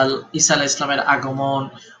 দাজ্জাল, ঈসা আলাইহিস সালামের আগমন,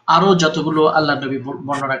 আরো যতগুলো আল্লাহ নবী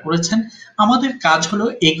বর্ণনা করেছেন, আমাদের কাজ হলো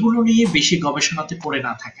এগুলো নিয়ে বেশি গবেষণাতে পড়ে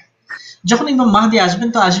না থাকা। যখন ইমাম মাহদী আসবেন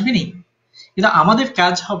তো আসবেনই, কিন্তু আমাদের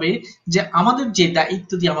কাজ হবে যে আমাদের যে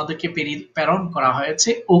দায়িত্ব দিয়ে আমাদেরকে প্রেরণ করা হয়েছে,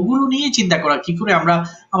 ওগুলো নিয়ে চিন্তা করা, কি করে আমরা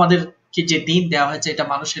আমাদেরকে যে দিন দেওয়া হয়েছে এটা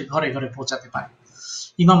মানুষের ঘরে ঘরে পৌঁছাতে পারি।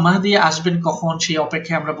 ইমাম মাহদী আসবেন কখন, সেই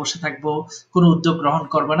অপেক্ষায় আমরা বসে থাকবো, কোনো উদ্যোগ গ্রহণ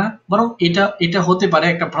করবো না। বরং এটা হতে পারে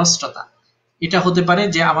একটা ভ্রষ্টতা, এটা হতে পারে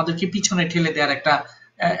যে আমাদেরকে পিছনে ঠেলে দেওয়ার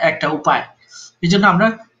একটা উপায়। এই জন্য আমরা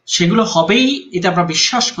সেগুলো হবেই এটা আমরা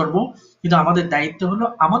বিশ্বাস করব, কিন্তু আমাদের দায়িত্ব হলো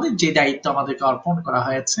আমাদের যে দায়িত্ব আমাদেরকে অর্পণ করা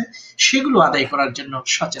হয়েছে সেগুলো আদায় করার জন্য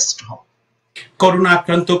সচেষ্ট হব। করোনা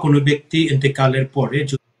আক্রান্ত কোনো ব্যক্তি ইন্তেকালের পরে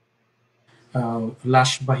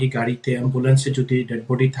লাশবাহী গাড়িতে, অ্যাম্বুলেন্সে যদি ডেড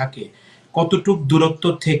বডি থাকে, কতটুক দূরত্ব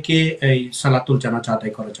থেকে এই সালাতুল জানাজা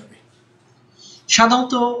আদায় করা যাবে?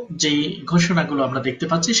 সাধারণত যে ঘোষণাগুলো আমরা দেখতে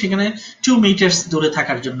পাচ্ছি, সেখানে 2 মিটার দূরে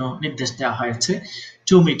থাকার জন্য নির্দেশ দেওয়া হয়েছে।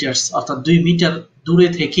 2 মিটার অর্থাৎ 2 মিটার দূরে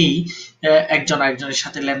থেকেই একজন আরেকজনের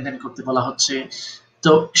সাথে লেনদেন করতে বলা হচ্ছে।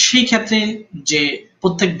 তো সেই ক্ষেত্রে যে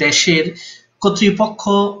প্রত্যেক দেশের কর্তৃপক্ষ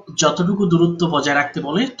যতটুকু দূরত্ব বজায় রাখতে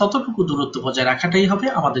বলে, ততটুকু দূরত্ব বজায় রাখাটাই হবে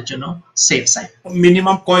আমাদের জন্য সেফ সাইড।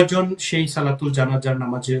 মিনিমাম কয়জন সেই সালাতুল জানাজার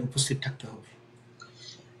নামাজে উপস্থিত থাকতে হবে?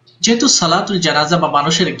 যেহেতু সালাতুল জানাজা বা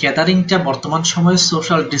মানুষের গ্যাদারিংটা বর্তমান সময়ে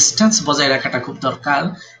সোশ্যাল ডিস্টেন্স বজায় রাখাটা খুব দরকার,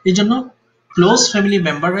 এই জন্য ক্লোজ ফ্যামিলি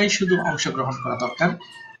মেম্বাররাই শুধু অংশগ্রহণ করা দরকার।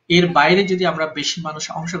 এর বাইরে যদি আমরা বেশি মানুষ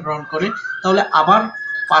অংশগ্রহণ করে, তাহলে আবার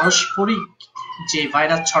পারস্পরিক যে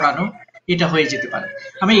ভাইরাস ছড়ানো, এটা হয়ে যেতে পারে।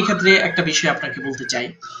 আমি এই ক্ষেত্রে একটা বিষয় আপনাকে বলতে চাই।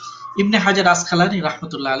 ইবনে হাজার আসকালানী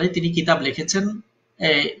রাহমাতুল্লাহ আলাইহি তিনি কিতাব লিখেছেন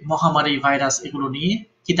মহামারী, ভাইরাস এগুলো নিয়ে।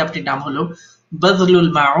 কিতাবটির নাম হলো বাদলুল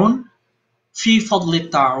মাউন ফি ফদলিত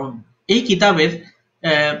তাউন। এই কিতাবের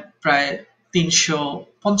প্রায়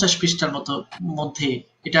 350 পৃষ্ঠার মধ্যে,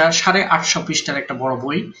 এটা 850 পৃষ্ঠার একটা বড়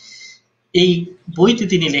বই। এই বইতে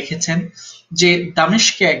তিনি লিখেছেন যে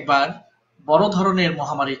দামেস্কে একবার বড় ধরনের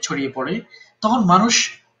মহামারী ছড়িয়ে পড়ে, তখন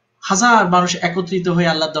হাজার মানুষ একত্রিত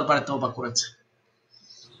হয়ে আল্লাহর দরবারে তওবা করেছে।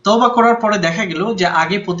 তওবা করার পরে দেখা গেল যে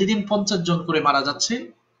আগে প্রতিদিন 50 জন করে মারা যাচ্ছে,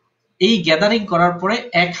 এই গ্যাদারিং করার পরে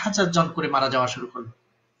 1000 জন করে মারা যাওয়া শুরু করলো।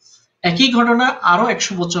 একই ঘটনা আরো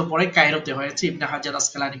 100 বছর পরে কায়রোতে হয়েছে। ইবনে হাজার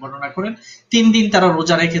আসকালানী বর্ণনা করেন 3 দিন তারা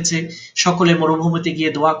রোজা রেখেছে, সকলে মরুভূমিতে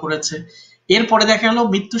গিয়ে দোয়া করেছে। এরপরে দেখা গেল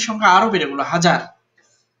মৃত্যুর সংখ্যা আরো বেড়ে গেল 1000।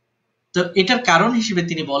 তো এটার কারণ হিসেবে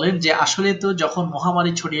তিনি বলেন যে আসলে তো যখন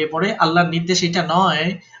মহামারী ছড়িয়ে পড়ে, আল্লাহর নির্দেশ এটা নয়,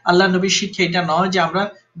 আল্লাহ নবীর শিক্ষা এটা নয় যে আমরা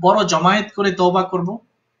বড় জমায়েত করে তওবা করব,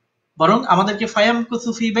 বরং আমাদেরকে ফায়ামকুসু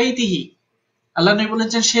ফি বাইতিহি, আল্লাহ নবী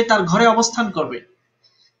বলেছেন সে তার ঘরে অবস্থান করবে।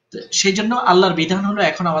 সেই জন্য আল্লাহর বিধান হলো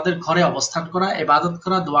এখন আমাদের ঘরে অবস্থান করা, ইবাদত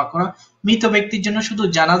করা, দোয়া করা। মৃত ব্যক্তির জন্য শুধু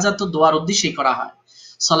জানাজা তো দোয়ার উদ্দেশ্যেই করা হয়।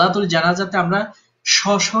 সালাতুল জানাজাতে আমরা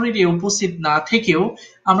সশরীরে উপস্থিত না থেকেও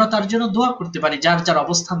আমরা তার জন্য দোয়া করতে পারি, যার যার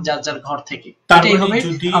অবস্থান, যার যার ঘর থেকে। এটাই হবে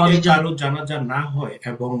আমাদের জন্য। জানাজা না হয়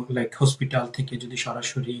এবং লাইক হসপিটাল থেকে যদি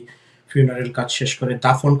সরাসরি ফিউনারেল কাজ শেষ করে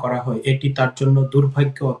দাফন করা হয়, এটি তার জন্য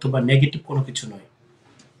দুর্ভাগ্য অথবা নেগেটিভ কোনো কিছু নয়।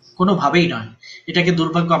 কোনোভাবেই নয়। এটাকে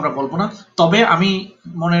দুর্ভাগ্য আমরা বলবো না। তবে আমি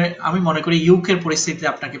মনে করি ইউকের পরিস্থিতি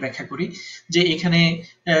আপনাকে ব্যাখ্যা করি যে এখানে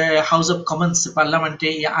হাউস অব কমন্স পার্লামেন্টে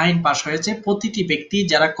এই আইন পাশ হয়েছে, প্রতিটি ব্যক্তি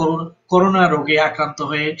যারা করোনা রোগে আক্রান্ত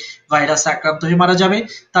হয়ে ভাইরাসে আক্রান্ত হয়ে মারা যাবে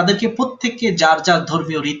তাদেরকে প্রত্যেককে যার যার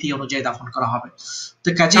ধর্মীয় রীতি অনুযায়ী দাফন করা হবে। তো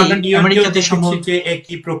কাজেই আমেরিকাতে যে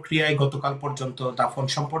একই প্রক্রিয়ায় গতকাল পর্যন্ত দাফন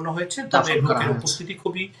সম্পন্ন হয়েছে, তবে লোকের উপস্থিতি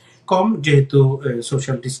খুবই কম, যেহেতু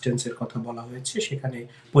সোশ্যাল ডিস্টেন্সের কথা বলা হয়েছে। সেখানে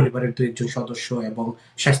পরিবারের 2-1 সদস্য এবং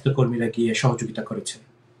স্বাস্থ্যকর্মীরা গিয়ে সহযোগিতা করেছেন।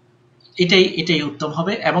 এটাই উত্তম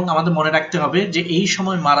হবে। এবং আমাদের মনে রাখতে হবে যে এই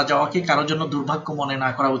সময় মারা যাওয়াকে কারোর জন্য দুর্ভাগ্য মনে না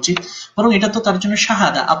করা উচিত, বরং এটা তো তার জন্য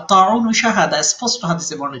শাহাদা। আত-তাউন শাহাদা স্পষ্ট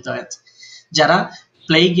হাদিসে বর্ণিত হয়েছে। যারা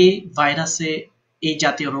প্লেগে, ভাইরাসে, এই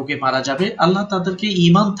জাতীয় রোগে মারা যাবে, আল্লাহ তাদেরকে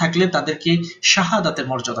ঈমান থাকলে তাদেরকে শাহাদাতের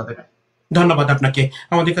মর্যাদা দেবেন। ধন্যবাদ আপনাকে।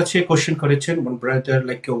 আমাদের কাছে কোশ্চেন করেছেন one brother,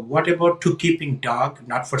 like what about to keeping dog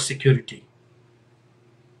not for security?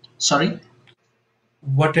 Sorry?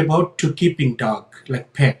 What about to keeping dog like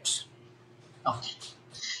pets? Okay.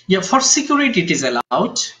 Yeah, for security it is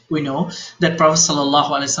allowed. We know that Prophet sallallahu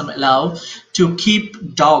alaihi wasallam allowed to keep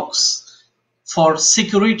dogs for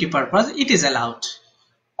security purpose. It is allowed.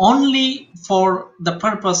 Only for the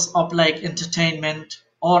purpose of like entertainment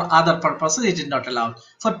or other purposes it is not allowed.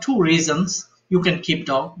 For 2 reasons you can keep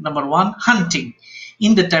dog. Number 1, hunting.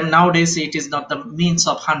 In the time nowadays it is not the means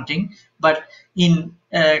of hunting, but in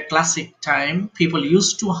classic time people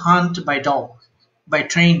used to hunt by dog, by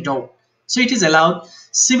trained dog. So it is allowed.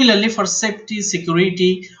 Similarly, for safety,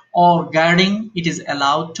 security or guarding, it is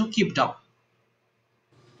allowed to keep dog.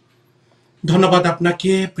 ধন্যবাদ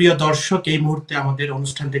আপনাকে। প্রিয় দর্শক, এই মুহূর্তে আমাদের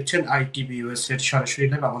অনুষ্ঠান দেখছেন iTVusa এর সরাসরি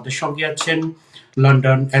লাইভ। আমাদের সঙ্গে আছেন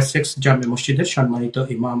লন্ডন এসেক্স জামে মসজিদের সম্মানিত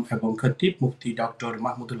ইমাম এবং খতিব মুফতি ডক্টর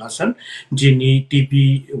মাহমুদুল হাসান, যিনি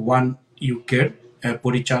TV1 ইউকের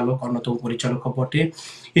পরিচালক, অন্যতম পরিচালক বটে।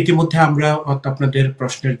 ইতিমধ্যে আমরা আপনাদের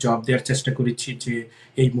প্রশ্নের জবাব দেওয়ার চেষ্টা করেছি যে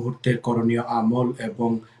এই মুহূর্তের করণীয় আমল এবং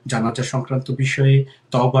জানাজা সংক্রান্ত বিষয়ে,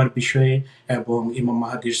 তওবার বিষয়ে এবং ইমাম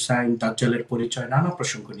মাহাদির সাইন, দাজ্জালের পরিচয়, নানা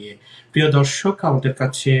প্রসঙ্গ নিয়ে। প্রিয় দর্শক, আমাদের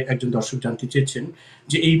কাছে একজন দর্শক জানতে চেয়েছেন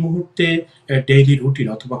যে এই মুহূর্তে ডেইলি রুটিন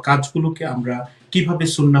অথবা কাজগুলোকে আমরা কিভাবে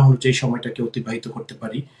সুন্নাহ অনুযায়ী সময়টাকে অতিবাহিত করতে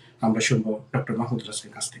পারি। আমরা শুনবো ডক্টর মাহমুদুল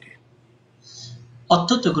হাসানের কাছ থেকে।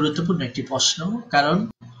 অত্যন্ত গুরুত্বপূর্ণ একটি প্রশ্ন, কারণ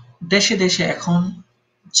দেশে দেশে এখন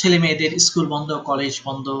ছেলে মেয়েদের স্কুল বন্ধ, কলেজ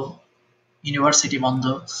বন্ধ, ইউনিভার্সিটি বন্ধ,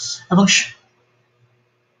 এবং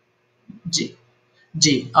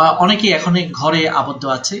অনেকেই এখন ঘরে আবদ্ধ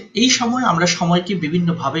আছে। এই সময় আমরা সময়কে বিভিন্ন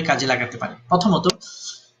ভাবে কাজে লাগাতে পারি। প্রথমত,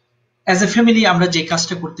 অ্যাজ এ ফ্যামিলি আমরা যে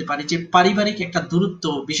কাজটা করতে পারি, যে পারিবারিক একটা দূরত্ব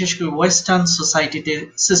বিশেষ করে ওয়েস্টার্ন সোসাইটিতে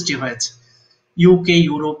সৃষ্টি হয়েছে, ইউকে,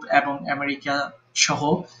 ইউরোপ এবং আমেরিকা সহ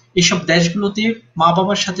এইসব দেশগুলোতে মা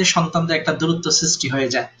বাবার সাথে সন্তানদের একটা দূরত্ব সৃষ্টি হয়ে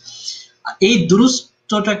যায়। এই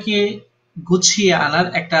দূরত্বটাকে গুছিয়ে আনার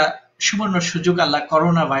একটা সুবর্ণ সুযোগ আল্লাহ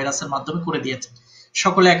করোনা ভাইরাসের মাধ্যমে করে দিয়েছে।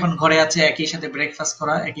 সকলে এখন ঘরে আছে, একই সাথে ব্রেকফাস্ট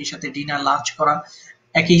করা, একই সাথে ডিনার লাঞ্চ করা,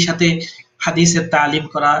 একই সাথে হাদিসের তালিম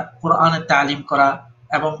করা, কোরআনের তালিম করা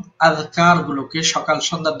এবং আযকার গুলোকে, সকাল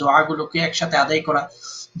সন্ধ্যা দোয়া গুলোকে একসাথে আদায় করা,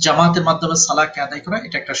 জামাতের মাধ্যমে সালাহকে আদায় করা,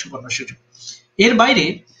 এটা একটা সুবর্ণ সুযোগ। এর বাইরে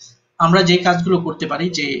আমরা যে কাজগুলো করতে পারি,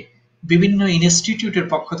 যে বিভিন্ন ইনস্টিটিউটের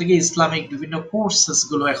পক্ষ থেকে ইসলামিক বিভিন্ন কোর্সেস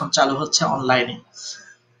গুলো এখন চালু হচ্ছে অনলাইনে,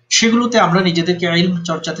 সেগুলোতে আমরা নিজেদেরকে ইলম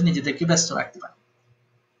চর্চাতে নিজেদেরকে ব্যস্ত রাখতে পারি।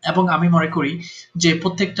 এবং আমি মনে করি যে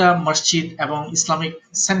প্রত্যেকটা মসজিদ এবং ইসলামিক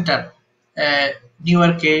সেন্টার নিউ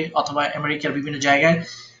ইয়র্কে অথবা আমেরিকার বিভিন্ন জায়গায়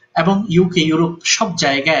এবং ইউকে, ইউরোপ সব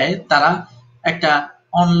জায়গায় তারা একটা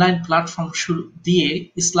অনলাইন প্ল্যাটফর্ম দিয়ে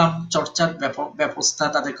ইসলাম চর্চার ব্যবস্থা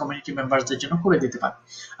তাদের কমিউনিটি মেম্বারদের জন্য করে দিতে পারে।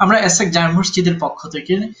 আমরা এসেক্স জামে মসজিদের পক্ষ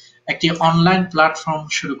থেকে একটি অনলাইন প্ল্যাটফর্ম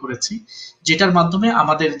শুরু করেছি, যেটার মাধ্যমে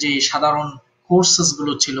আমাদের যে সাধারণ কোর্সেস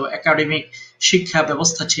গুলো ছিল, একাডেমিক শিক্ষা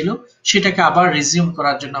ব্যবস্থা ছিল, সেটাকে আবার রিজিউম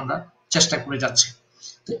করার জন্য আমরা চেষ্টা করে যাচ্ছি।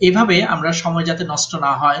 তো এইভাবে আমরা সময় যাতে নষ্ট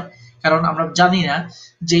না হয়, কারণ আমরা জানি না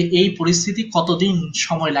যে এই পরিস্থিতি কতদিন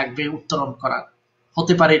সময় লাগবে উত্তরণ করার,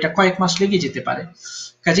 হতে পারে এটা কয়েক মাস লেগে যেতে পারে।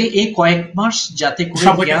 কাজে এই কয়েক মাস যাতে করে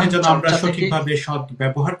আমরা সঠিকভাবে সৎ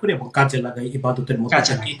ব্যবহার করি এবং কাজে লাগাই, ইবাদতের মধ্যে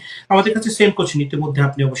থাকি। আমাদের কাছে সেম কোশ্চেন, ইতিমধ্যে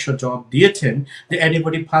আপনি অবশ্য জবাব দিয়েছেন যে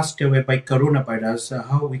anybody passed away by coronavirus,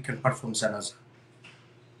 how we can perform janaza?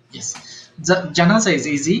 Yes, janaza is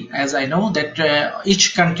easy, as I know that each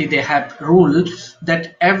country they have rule that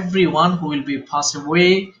everyone who will be passed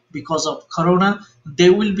away because of corona, they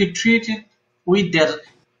will be treated with their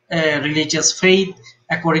religious faith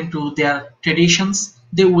according to their traditions.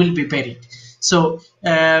 They will be buried. So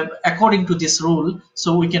according to this rule, so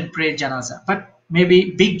we can pray janaza, but maybe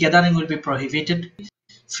big gathering will be prohibited.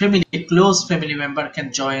 Close family member can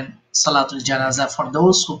join salatul janaza for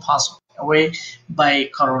those who pass away by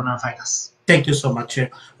coronavirus. Thank you so much.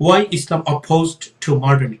 Why Islam opposed to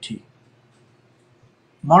modernity?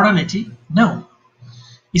 Modernity? No.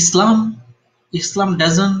 Islam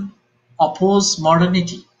doesn't oppose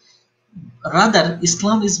modernity. Rather,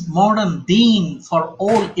 Islam is modern deen for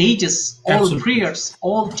all ages, all Absolutely. prayers,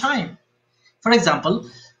 all time. For example,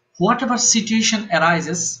 whatever situation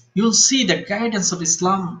arises, you'll see the guidance of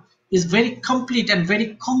Islam is very complete and very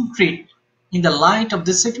concrete in the light of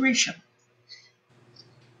this situation.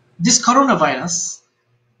 This coronavirus,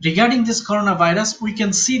 regarding this coronavirus, we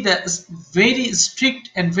can see the very strict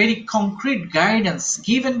and very concrete guidance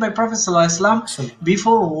given by Prophet ﷺ Absolutely.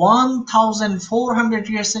 before 1400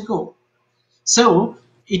 years ago. So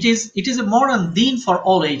it is a modern deen for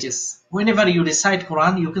all ages. Whenever you recite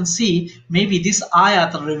Quran, you can see maybe this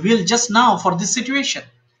ayat revealed just now for this situation.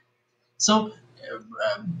 So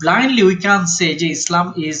blindly we can't say Islam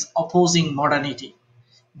is opposing modernity.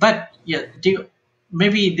 But yeah,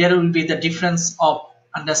 maybe there will be the difference of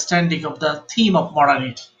understanding of the theme of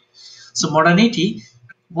modernity. So modernity,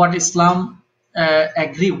 what Islam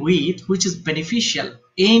agree with, which is beneficial,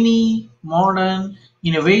 any modern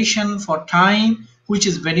innovation for time, which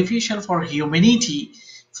is beneficial for humanity,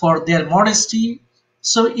 for their modesty,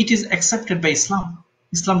 so it is accepted by Islam.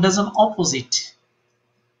 Islam doesn't oppose it.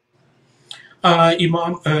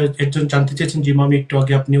 ইমাম, একজন জানতে চেয়েছেন যে ইমাম একটু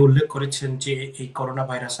আগে আপনি উল্লেখ করেছেন যে এই করোনা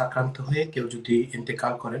ভাইরাস আক্রান্ত হয়ে কেউ যদি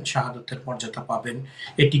ইন্তেকাল করেন শাহাদতের মর্যাদা পাবেন,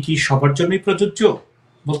 এটি কি সবার জন্যই প্রযোজ্য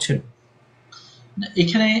বলছেন?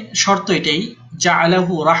 এখানে শর্ত এটাই,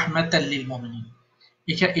 জাআলাহু রাহমাতাল লিল মুমিনিন।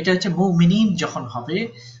 এটা হচ্ছে মুমিনিন যখন হবে,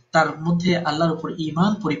 তার মধ্যে আল্লাহর উপর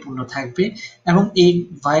ঈমান পরিপূর্ণ থাকবে এবং এই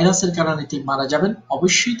ভাইরাসের কারণে তিনি মারা যাবেন,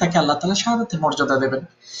 অবশ্যই তাকে আল্লাহ তাআলা শাহাদাতের মর্যাদা দেবেন।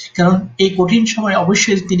 কারণ এই কঠিন সময়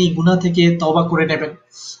অবশ্যই তিনি গুনাহ থেকে তওবা করে নেবেন,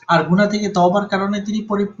 আর গুনাহ থেকে তওবার কারণে তিনি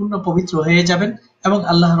পরিপূর্ণ পবিত্র হয়ে যাবেন এবং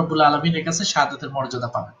আল্লাহ রাব্বুল আলামিনের কাছে শাহাদাতের মর্যাদা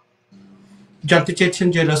পাবেন। জানতে চেয়েছেন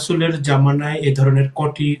যে রাসূলের জামানায় এ ধরনের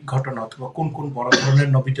কটি ঘটনা অথবা কোন কোন বড় ধরনের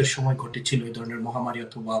নবীদের সময় ঘটেছিল এই ধরনের মহামারী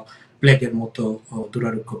অথবা প্লেগের মতো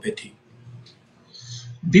দুরারোগ্য ব্যাধি?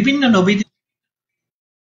 বিভিন্ন নবীদের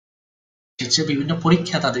এসেছে, বিভিন্ন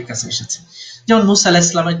পরীক্ষা তাদের কাছে এসেছে। যেমন মুসা আলাইহিস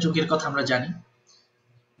সালামের যুগের কথা আমরা জানি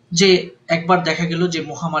যে একবার দেখা গেল যে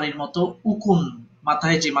মহামারীর মতো উকুন,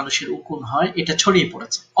 মাথায় যে মানুষের উকুন হয়, এটা ছড়িয়ে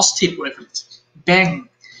পড়েছে, অস্থির করে ফেলেছে।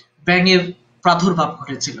 ব্যাঙের প্রাদুর্ভাব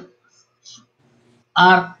ঘটেছিল।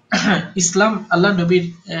 আর ইসলাম আল্লাহ নবীর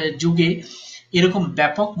যুগে এরকম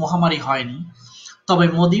ব্যাপক মহামারী হয়নি, তবে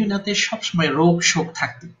মদিনাতে সবসময় রোগ শোক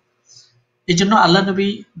থাকত। এই জন্য আল্লাহ নবী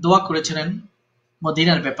দোয়া করেছিলেন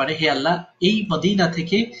মদিনার ব্যাপারে, হে আল্লাহ, এই মদিনা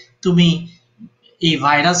থেকে তুমি এই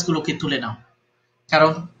ভাইরাসগুলোকে তুলে নাও।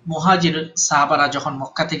 কারণ মুহাজির সাহাবারা যখন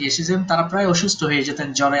মক্কা থেকে এসেছেন, তারা প্রায় অসুস্থ হয়ে যেতেন,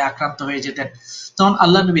 জ্বরে আক্রান্ত হয়ে যেতেন। তখন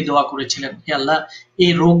আল্লাহ নবী দোয়া করেছিলেন, হে আল্লাহ,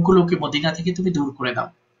 এই রোগগুলোকে মদিনা থেকে তুমি দূর করে দাও।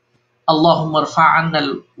 আল্লাহুম্মা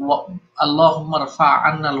রফা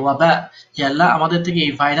আন্নাল ওয়াবা, হে আল্লাহ, আমাদের থেকে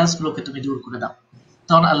এই ভাইরাসগুলোকে তুমি দূর করে দাও।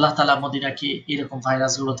 তখন আল্লাহ তাআলা মদিনাকে এরকম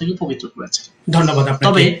ভাইরাসগুলো থেকে পবিত্র করেছেন। ধন্যবাদ আপনাকে।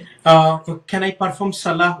 তবে can I perform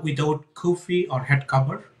salah without kufi or head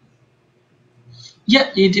cover?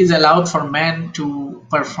 yeah, it is allowed for men to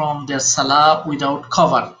perform their salah without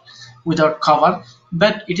cover,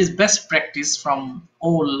 but it is best practice from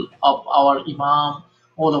all of our imam,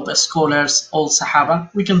 all of the scholars, all sahaba.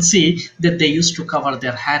 We can see that they used to cover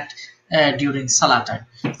their head during salah time.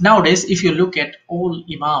 Nowadays, if you look at all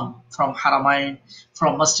imam from Haramain,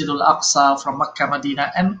 from Masjidul Aqsa, from Makkah,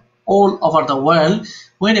 Medina, and all over the world,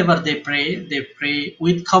 whenever they pray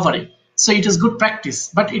with covering. So it is good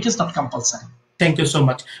practice, but it is not compulsory. Thank you so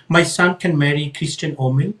much. My son can marry Christian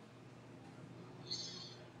woman.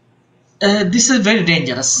 This is very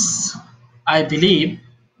dangerous, I believe,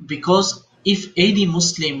 because if any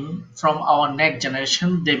Muslim from our next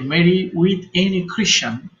generation they marry with any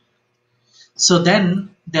Christian, so then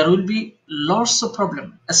there will be lots of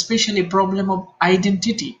problem, especially problem of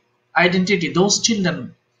identity. Those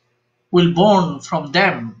children will born from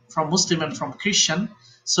them, from Muslim and from Christian,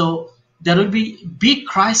 so there will be big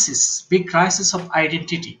crisis of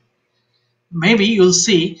identity. Maybe you'll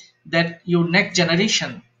see that your next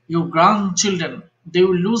generation, your grandchildren, they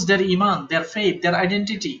will lose their iman, their faith, their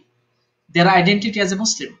identity as a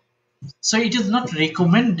Muslim. So it is not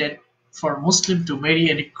recommended for Muslim to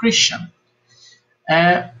marry any Christian.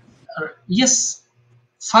 Yes,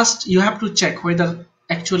 first you have to check whether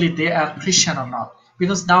actually they are Christian or not,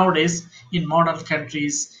 because nowadays in modern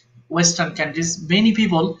countries, Western countries, many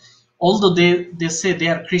people, although they say they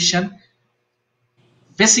are Christian,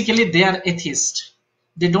 basically they are atheist.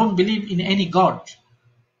 They don't believe in any God.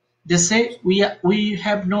 They say we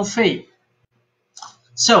have no faith.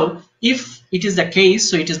 So if it is the case,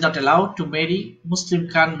 so it is not allowed to marry, Muslim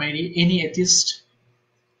can't marry any atheist.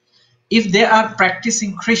 If they are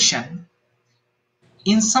practicing Christian,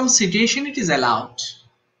 in some situation it is allowed,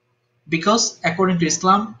 because according to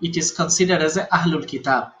Islam it is considered as a Ahlul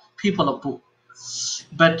Kitab, people of book.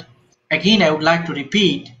 But again, I would like to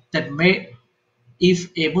repeat that if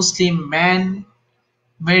a Muslim man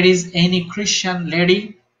marries any Christian lady,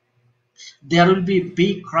 there will be a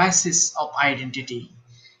big crisis of identity.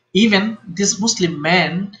 Even this Muslim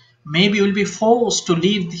man maybe will be forced to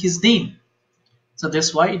leave his deen. So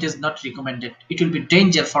that's why it is not recommended. It will be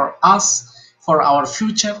danger for us, for our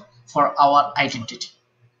future, for our identity.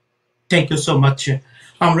 Thank you so much.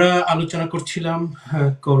 আমরা আলোচনা করছিলাম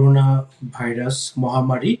corona virus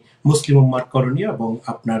মহামারী, মুসলিম উম্মার করণীয় এবং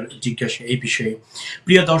আপনার জিজ্ঞাসা এই বিষয়ে।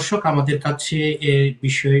 প্রিয় দর্শক, আমাদের কাছে এই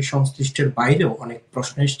বিষয়ে সংশ্লিষ্টের বাইরেও অনেক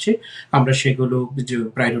প্রশ্ন এসছে, আমরা সেগুলো যে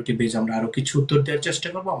প্রায়োরিটি বেজ আমরা আরো কিছু উত্তর দেওয়ার চেষ্টা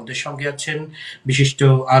করবো। আমাদের সঙ্গে আছেন বিশিষ্ট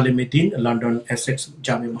আলেমে দ্বীন, লন্ডন এসেক্স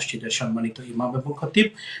জামে মসজিদের সম্মানিত ইমাম এবং খতিব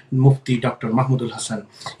মুফতি ডক্টর মাহমুদুল হাসান।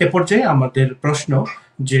 এ পর্যায়ে আমাদের প্রশ্ন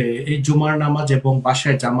যে এই জুমার নামাজ এবং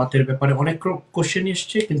বাসায় জামাতের ব্যাপারে অনেক কোশ্চেন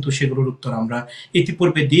এসছে, কিন্তু সেগুলোর উত্তর আমরা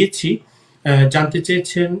ইতিপূর্বে দিয়েছি। জানতে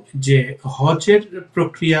চেয়েছেন যে হজের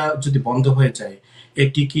প্রক্রিয়া যদি বন্ধ হয়ে যায়,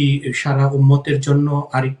 এটি কি সারা উম্মতের জন্য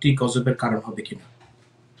আরেকটি গজবের কারণ হবে কিনা?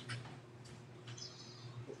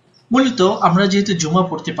 মূলত আমরা যেহেতু জুমা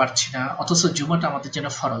পড়তে পারছি না, অথচ জুমাটা আমাদের জন্য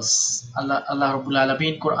ফরজ। আল্লাহ রাব্বুল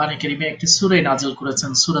আলামিন কোরআনে কারীমে একটি সূরা নাযিল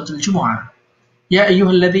করেছেন, সূরাতুল জুমআ। ইয়া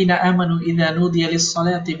আইয়ুহাল্লাযীনা আমানু ইযা নুদিয়া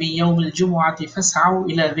লিস-সালাতি মিন ইয়াউমিল জুমআতি ফাসআউ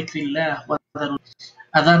ইলা যিকরিল্লাহ ওয়া যারু।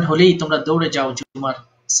 আযান হলেই তোমরা দৌড়ে যাও জুমার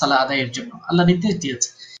সালাত আদায়ের জন্য, আল্লাহ নির্দেশ দিয়েছে।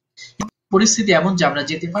 পরিস্থিতি এমন যে আমরা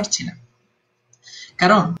যেতে পারছি না,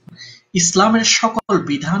 কারণ ইসলামের সকল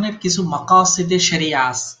বিধানের কিছু মাকাসিদে শরিয়া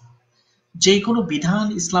আছে। যে কোনো বিধান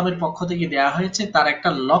ইসলামের পক্ষ থেকে দেয়া হয়েছে, তার একটা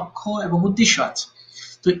লক্ষ্য এবং উদ্দেশ্য আছে।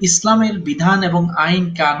 তো ইসলামের বিধান এবং আইন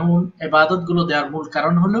কানুন ইবাদত গুলো দেওয়ার মূল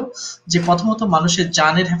কারণ হলো যে প্রথমত মানুষের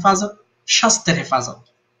জানের হেফাজত, স্বাস্থ্যের হেফাজত,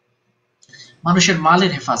 মানুষের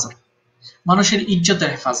মালের হেফাজত, মানুষের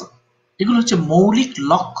ইজ্জতের হেফাজত। এগুলো হচ্ছে মৌলিক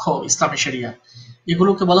লক্ষ্য ইসলামের শরিয়া,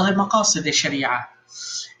 এগুলোকে বলা হয় মাকাসিদে শরিয়া।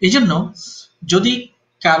 এই জন্য যদি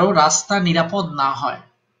কারো রাস্তা নিরাপদ না হয়,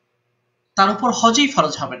 তার উপর হজই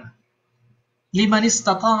ফরজ হবে না। লিমান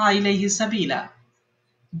ইসতাতা ইলাইহি সাবিলা,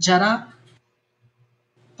 যারা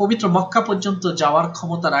পবিত্র মক্কা পর্যন্ত যাওয়ার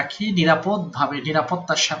ক্ষমতা রাখে নিরাপদভাবে,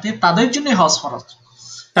 নিরাপত্তার সাথে, তাদের জন্য হজ ফরজ।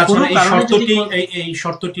 তাছাড়া এই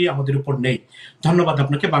শর্তটি আমাদের উপর নেই। ধন্যবাদ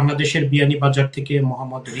আপনাকে। বাংলাদেশের বিয়ানীবাজার থেকে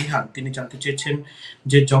মোহাম্মদ রিহান, তিনি জানতে চেয়েছেন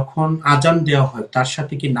যে যখন আজান দেওয়া হয় তার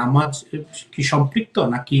সাথে কি নামাজ কি সম্পৃক্ত,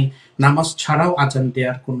 নাকি নামাজ ছাড়াও আজান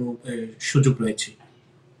দেওয়ার কোনো সুযোগ রয়েছে?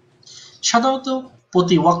 সাধারণত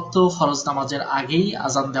প্রতি ওয়াক্ত ফরজ নামাজের আগেই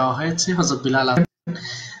আজান দেওয়া হয়েছে, হযরত বিলাল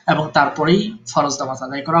এবং তারপরেই ফরজ নামাজ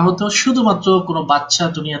আদায় করা হতো। শুধুমাত্র কোনো বাচ্চা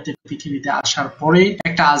দুনিয়াতে পৃথিবীতে আসার পরে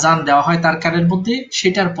একটা আজান দেওয়া হয় তার কানের মধ্যে,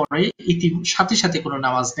 সেটার পরে সাথে সাথে কোনো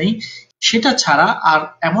নামাজ নেই। সেটা ছাড়া আর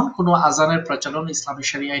এমন কোনো আজানের প্রচলন ইসলামী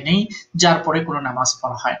শরিয়ায় নেই যার পরে কোনো নামাজ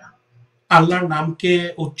পড়া হয় না। আল্লাহর নামকে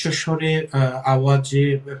উচ্চস্বরে আওয়াজে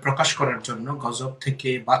প্রকাশ করার জন্য, গজব থেকে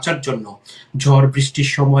বাঁচার জন্য ঝড় বৃষ্টির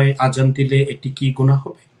সময় আজান দিলে এটি কি গুনাহ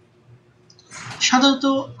হবে? সাধারণত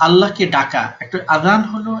আল্লাহকে ডাকা, একটা আযান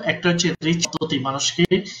হলো একটা হচ্ছে পদ্ধতি, মানুষকে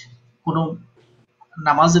কোনো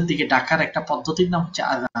নামাজের দিকে ডাকার একটা পদ্ধতির নাম হচ্ছে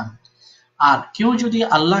আযান। আর কেউ যদি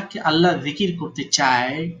আল্লাহ জিকির করতে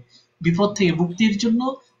চায় বিপদ থেকে মুক্তির জন্য,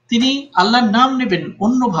 তিনি আল্লাহর নাম নেবেন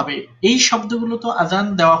অন্যভাবে। এই শব্দগুলো তো আযান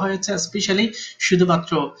দেওয়া হয়েছে স্পেশালি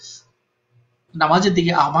শুধুমাত্র নামাজের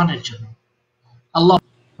দিকে আহ্বানের জন্য। আল্লাহ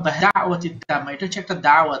দাওয়াতিদ দাম, এটা হচ্ছে একটা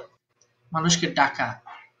দাওয়াত, মানুষকে ডাকা।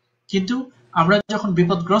 কিন্তু আমরা যখন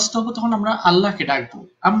বিপদগ্রস্ত হব তখন আমরা আল্লাহকে ডাকবো।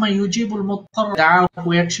 আম্মা ইউজিবুল মুত্তার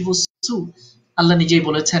ওয়া ইয়াকশিফুস সু, আল্লাহ নিজেই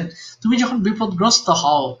বলেছেন তুমি যখন বিপদগ্রস্ত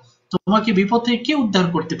হও, তোমাকে বিপদ থেকে কে উদ্ধার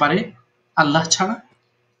করতে পারে? আল্লাহ ছাড়া।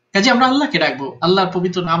 কাজে আমরা আল্লাহকে ডাকবো, আল্লাহর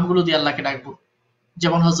পবিত্র নামগুলো দিয়ে আল্লাহকে ডাকবো।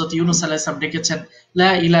 যেমন হযরত ইউনূস আলাইহিস সালাম ডেকেছেন লা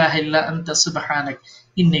ইলাহা ইল্লা আনতা সুবহানাক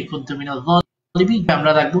ইন্নী কুনতু মিনাজ জালিমিন,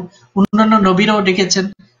 আমরা ডাকবো। অন্যান্য নবীরাও ডেকেছেন।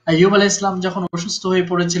 আইয়ুব আলাইহিস সালাম যখন অসুস্থ হয়ে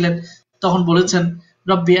পড়েছিলেন তখন বলেছেন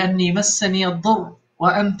রব্বি আন্নী মাসসানি আদ-দুর ওয়া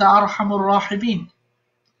আনতা আরহামুর রাহিমিন।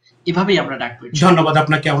 এভাবেই আমরা ডাকবো। ধন্যবাদ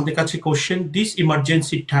আপনাকে। আমাদের কাছে question, this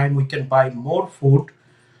emergency time we can buy more food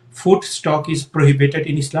stock is prohibited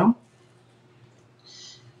in Islam?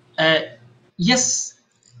 Yes,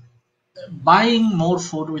 buying more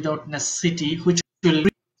food without necessity, which will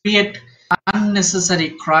create unnecessary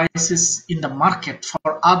crisis in the market for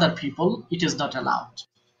other people, it is not allowed.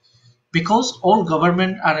 Because all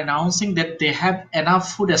government are announcing that they have enough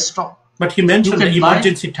food stock. But he mentioned the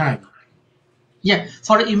emergency time. Yeah,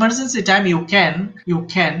 for emergency time you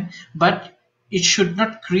can, but it should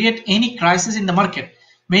not create any crisis in the market.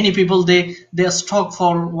 Many people they stock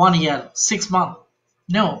for 1 year, 6 months.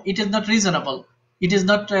 No, it is not reasonable. It is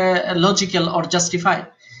not logical or justified.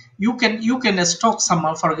 You can stock some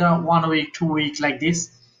for 1 week, 2 week like this,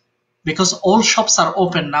 because all shops are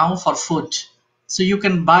open now for food, so you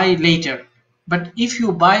can buy later. But if you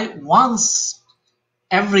buy once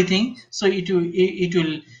everything, so it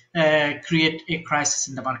will create a crisis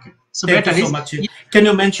in the market. So Thank you better so is, much. Can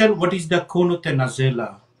you mention what is the Kunut Nazila?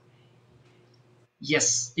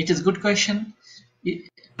 yes, it is good question.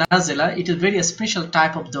 Nazila, it is very special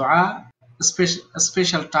type of dua, a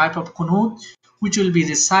special type of kunut, which will be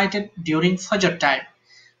recited during Fajr time.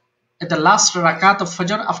 At the last rakat of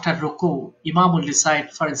Fajr after ruku, Imam will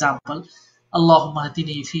recite, for example, Allahumma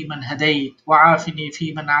hadini fi man hadayt, wa afini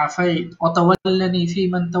fi man afayt, wa tawallani fi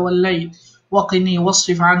man tawallayt, wa qini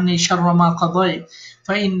wasrif anni sharra ma qadayt,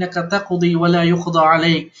 fa innaka taqdi wa la yuqda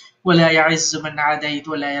alayk, wa la ya'izzu man adayt,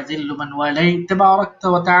 wa la yadhillu man walayt,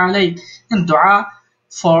 tabarakta wa ta'alayt. In dua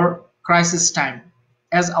for crisis time,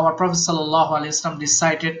 as our Prophet sallallahu alaihi wasallam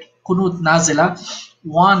recited Kunut Nazila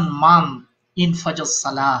 1 month in Fajr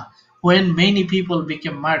Salah, when many people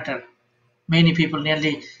became martyred. Many people,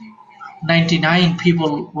 nearly 99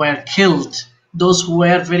 people were killed, those who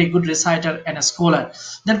were very good reciter and a scholar.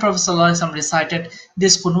 Then Prophet ﷺ recited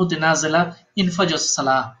this Qunut Nazila in Fajr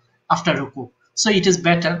Salah after Ruku. So it is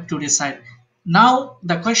better to recite. Now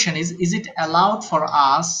the question is it allowed for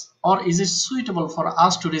us, or is it suitable for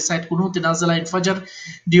us to recite Qunut Nazila in Fajr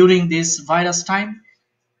during this virus time?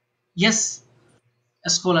 Yes,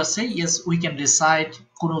 scholars say yes, we can recite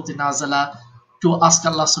Qunut Nazala to ask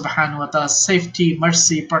Allah subhanahu wa ta'ala safety,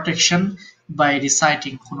 mercy, protection by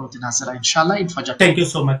reciting Qunut Nazala, inshallah, in Fajr thank time. You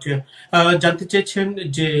so much. জানতে চেয়েছেন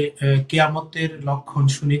যে কিয়ামতের লক্ষণ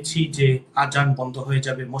শুনেছি যে আজান বন্ধ হয়ে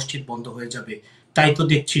যাবে, মসজিদ বন্ধ হয়ে যাবে, তাই তো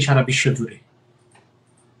দেখছি সারা বিশ্ব জুড়ে।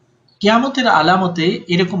 কিয়ামতের আলামতে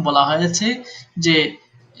এরকম বলা হয়েছে যে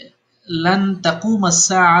লান তাকুমা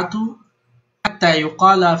সাআতু হাত্তা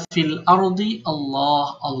ইউকালা ফিল আরদি আল্লাহ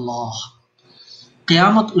আল্লাহ।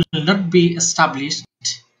 Qiyamah will not be established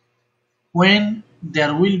when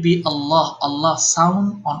there will be Allah Allah sound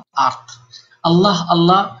on earth. Allah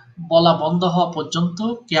Allah বলা বন্ধ হওয়া পর্যন্ত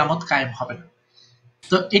কিয়ামত কায়েম হবে না।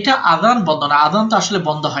 তো এটা আযান বন্ধ না, আযান তো আসলে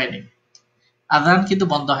বন্ধ হয়নি, আযান কিন্তু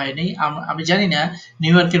বন্ধ হয়নি। আমি জানি না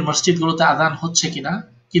নিউ ইয়র্কের মসজিদগুলোতে আযান হচ্ছে কিনা,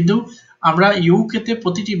 কিন্তু আমরা ইউকেতে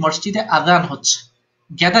প্রতিটি মসজিদে আযান হচ্ছে,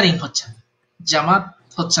 গ্যাদারিং হচ্ছে, জামাত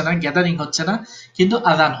হচ্ছে না, গ্যাদারিং হচ্ছে না, কিন্তু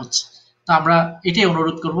আযান হচ্ছে। তো আমরা এটাই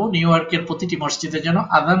অনুরোধ করব, নিউ ইয়র্কের প্রতিটি মসজিদে যেন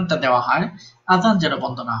আযানটা দেওয়া হয়, আযান যেন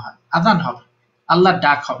বন্ধ না হয়, আযান হবে, আল্লাহর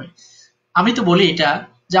ডাক হবে। আমি তো বলি এটা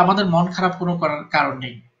যে আমাদের মন খারাপ কোনো করার কারণ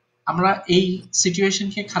নেই, আমরা এই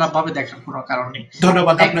সিচুয়েশনকে খারাপ ভাবে দেখার কোনো কারণ নেই।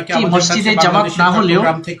 ধন্যবাদ আপনাকে। একটি আমাদের মসজিদে কাছে জামাত বাংলাদেশের না হলেও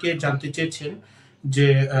চট্টগ্রাম থেকে জানতে চেয়েছেন যে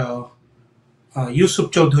ইউসুফ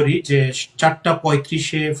চৌধুরী যে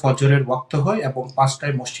 4:35 ফজরের ওয়াক্ত হয় এবং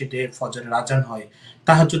 5টায় মসজিদে ফজরের আজান হয়,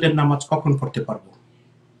 তাহাজ্জুদের নামাজ কখন পড়তে পারবো?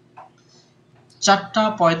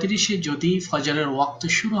 4:35 যদি ফজরের ওয়াক্ত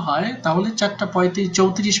শুরু হয় তাহলে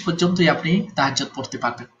 4:34 পর্যন্তই আপনি তাহাজ্জুদ পড়তে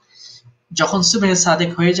পারবেন। যখন সুবহে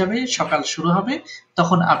সাদেক হয়ে যাবে, সকাল শুরু হবে,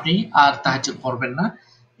 তখন আপনি আর তাহাজ্জুদ পড়বেন না,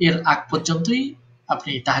 এর আগ পর্যন্তই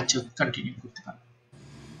আপনি তাহাজ্জুদ কন্টিনিউ করতে পারবেন।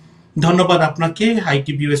 ধন্যবাদ আপনাকে।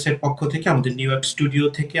 iTVusa এর পক্ষ থেকে, আমাদের নিউ ইয়র্ক স্টুডিও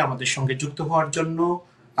থেকে আমাদের সঙ্গে যুক্ত হওয়ার জন্য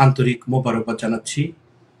আন্তরিক মোবারকবাদ জানাচ্ছি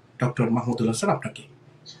ডক্টর মাহমুদুল হাসান আপনাকে।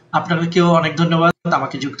 আপনাদেরকেও অনেক ধন্যবাদ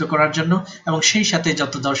আমাকে যুক্ত করার জন্য, এবং সেই সাথে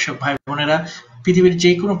যত দর্শক ভাই বোনেরা পৃথিবীর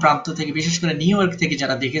যে কোনো প্রান্ত থেকে, বিশেষ করে নিউ ইয়র্ক থেকে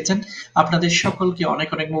যারা দেখেছেন, আপনাদের সকলকে অনেক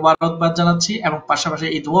অনেক মোবারকবাদ জানাচ্ছি, এবং পাশাপাশি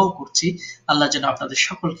এই দোয়াও করছি আল্লাহ যেন আপনাদের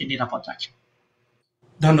সকলকে নিরাপদ রাখেন।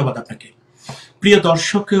 ধন্যবাদ আপনাকে। প্রিয়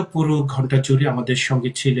দর্শক, পুরো ঘন্টা জুড়ে আমাদের সঙ্গে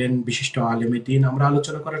ছিলেন বিশিষ্ট আলেমে দ্বীন। আমরা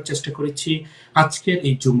আলোচনা করার চেষ্টা করেছি আজকের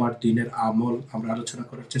এই জুমার দিনের আমল, আমরা আলোচনা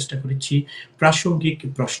করার চেষ্টা করেছি প্রাসঙ্গিক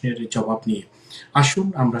প্রশ্নের জবাব নিয়ে। আসুন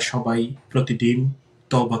আমরা সবাই প্রতিদিন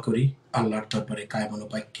তওবা করি আল্লাহর দরবারে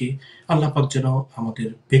কায়মনোবাক্যে। আল্লাহ পাক যেন আমাদের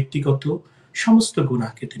ব্যক্তিগত সমস্ত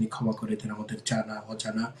গুনাহকে তিনি ক্ষমা করে দেন, আমাদের জানা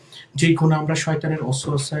অজানা যে গুনাহ আমরা শয়তানের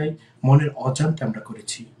ওয়াসওয়াসায় মনের অজান্তে আমরা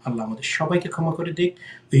করেছি, আল্লাহ আমাদের সবাইকে ক্ষমা করে দিক।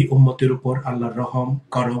 এই উম্মতের উপর আল্লাহর রহম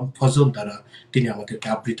করম ফজল দ্বারা তিনি আমাদেরকে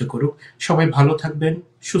আবৃত করুক। সবাই ভালো থাকবেন,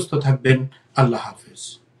 সুস্থ থাকবেন। আল্লাহ হাফেজ।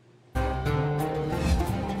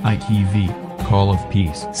 ITV, Call of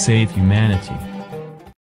Peace, Save Humanity.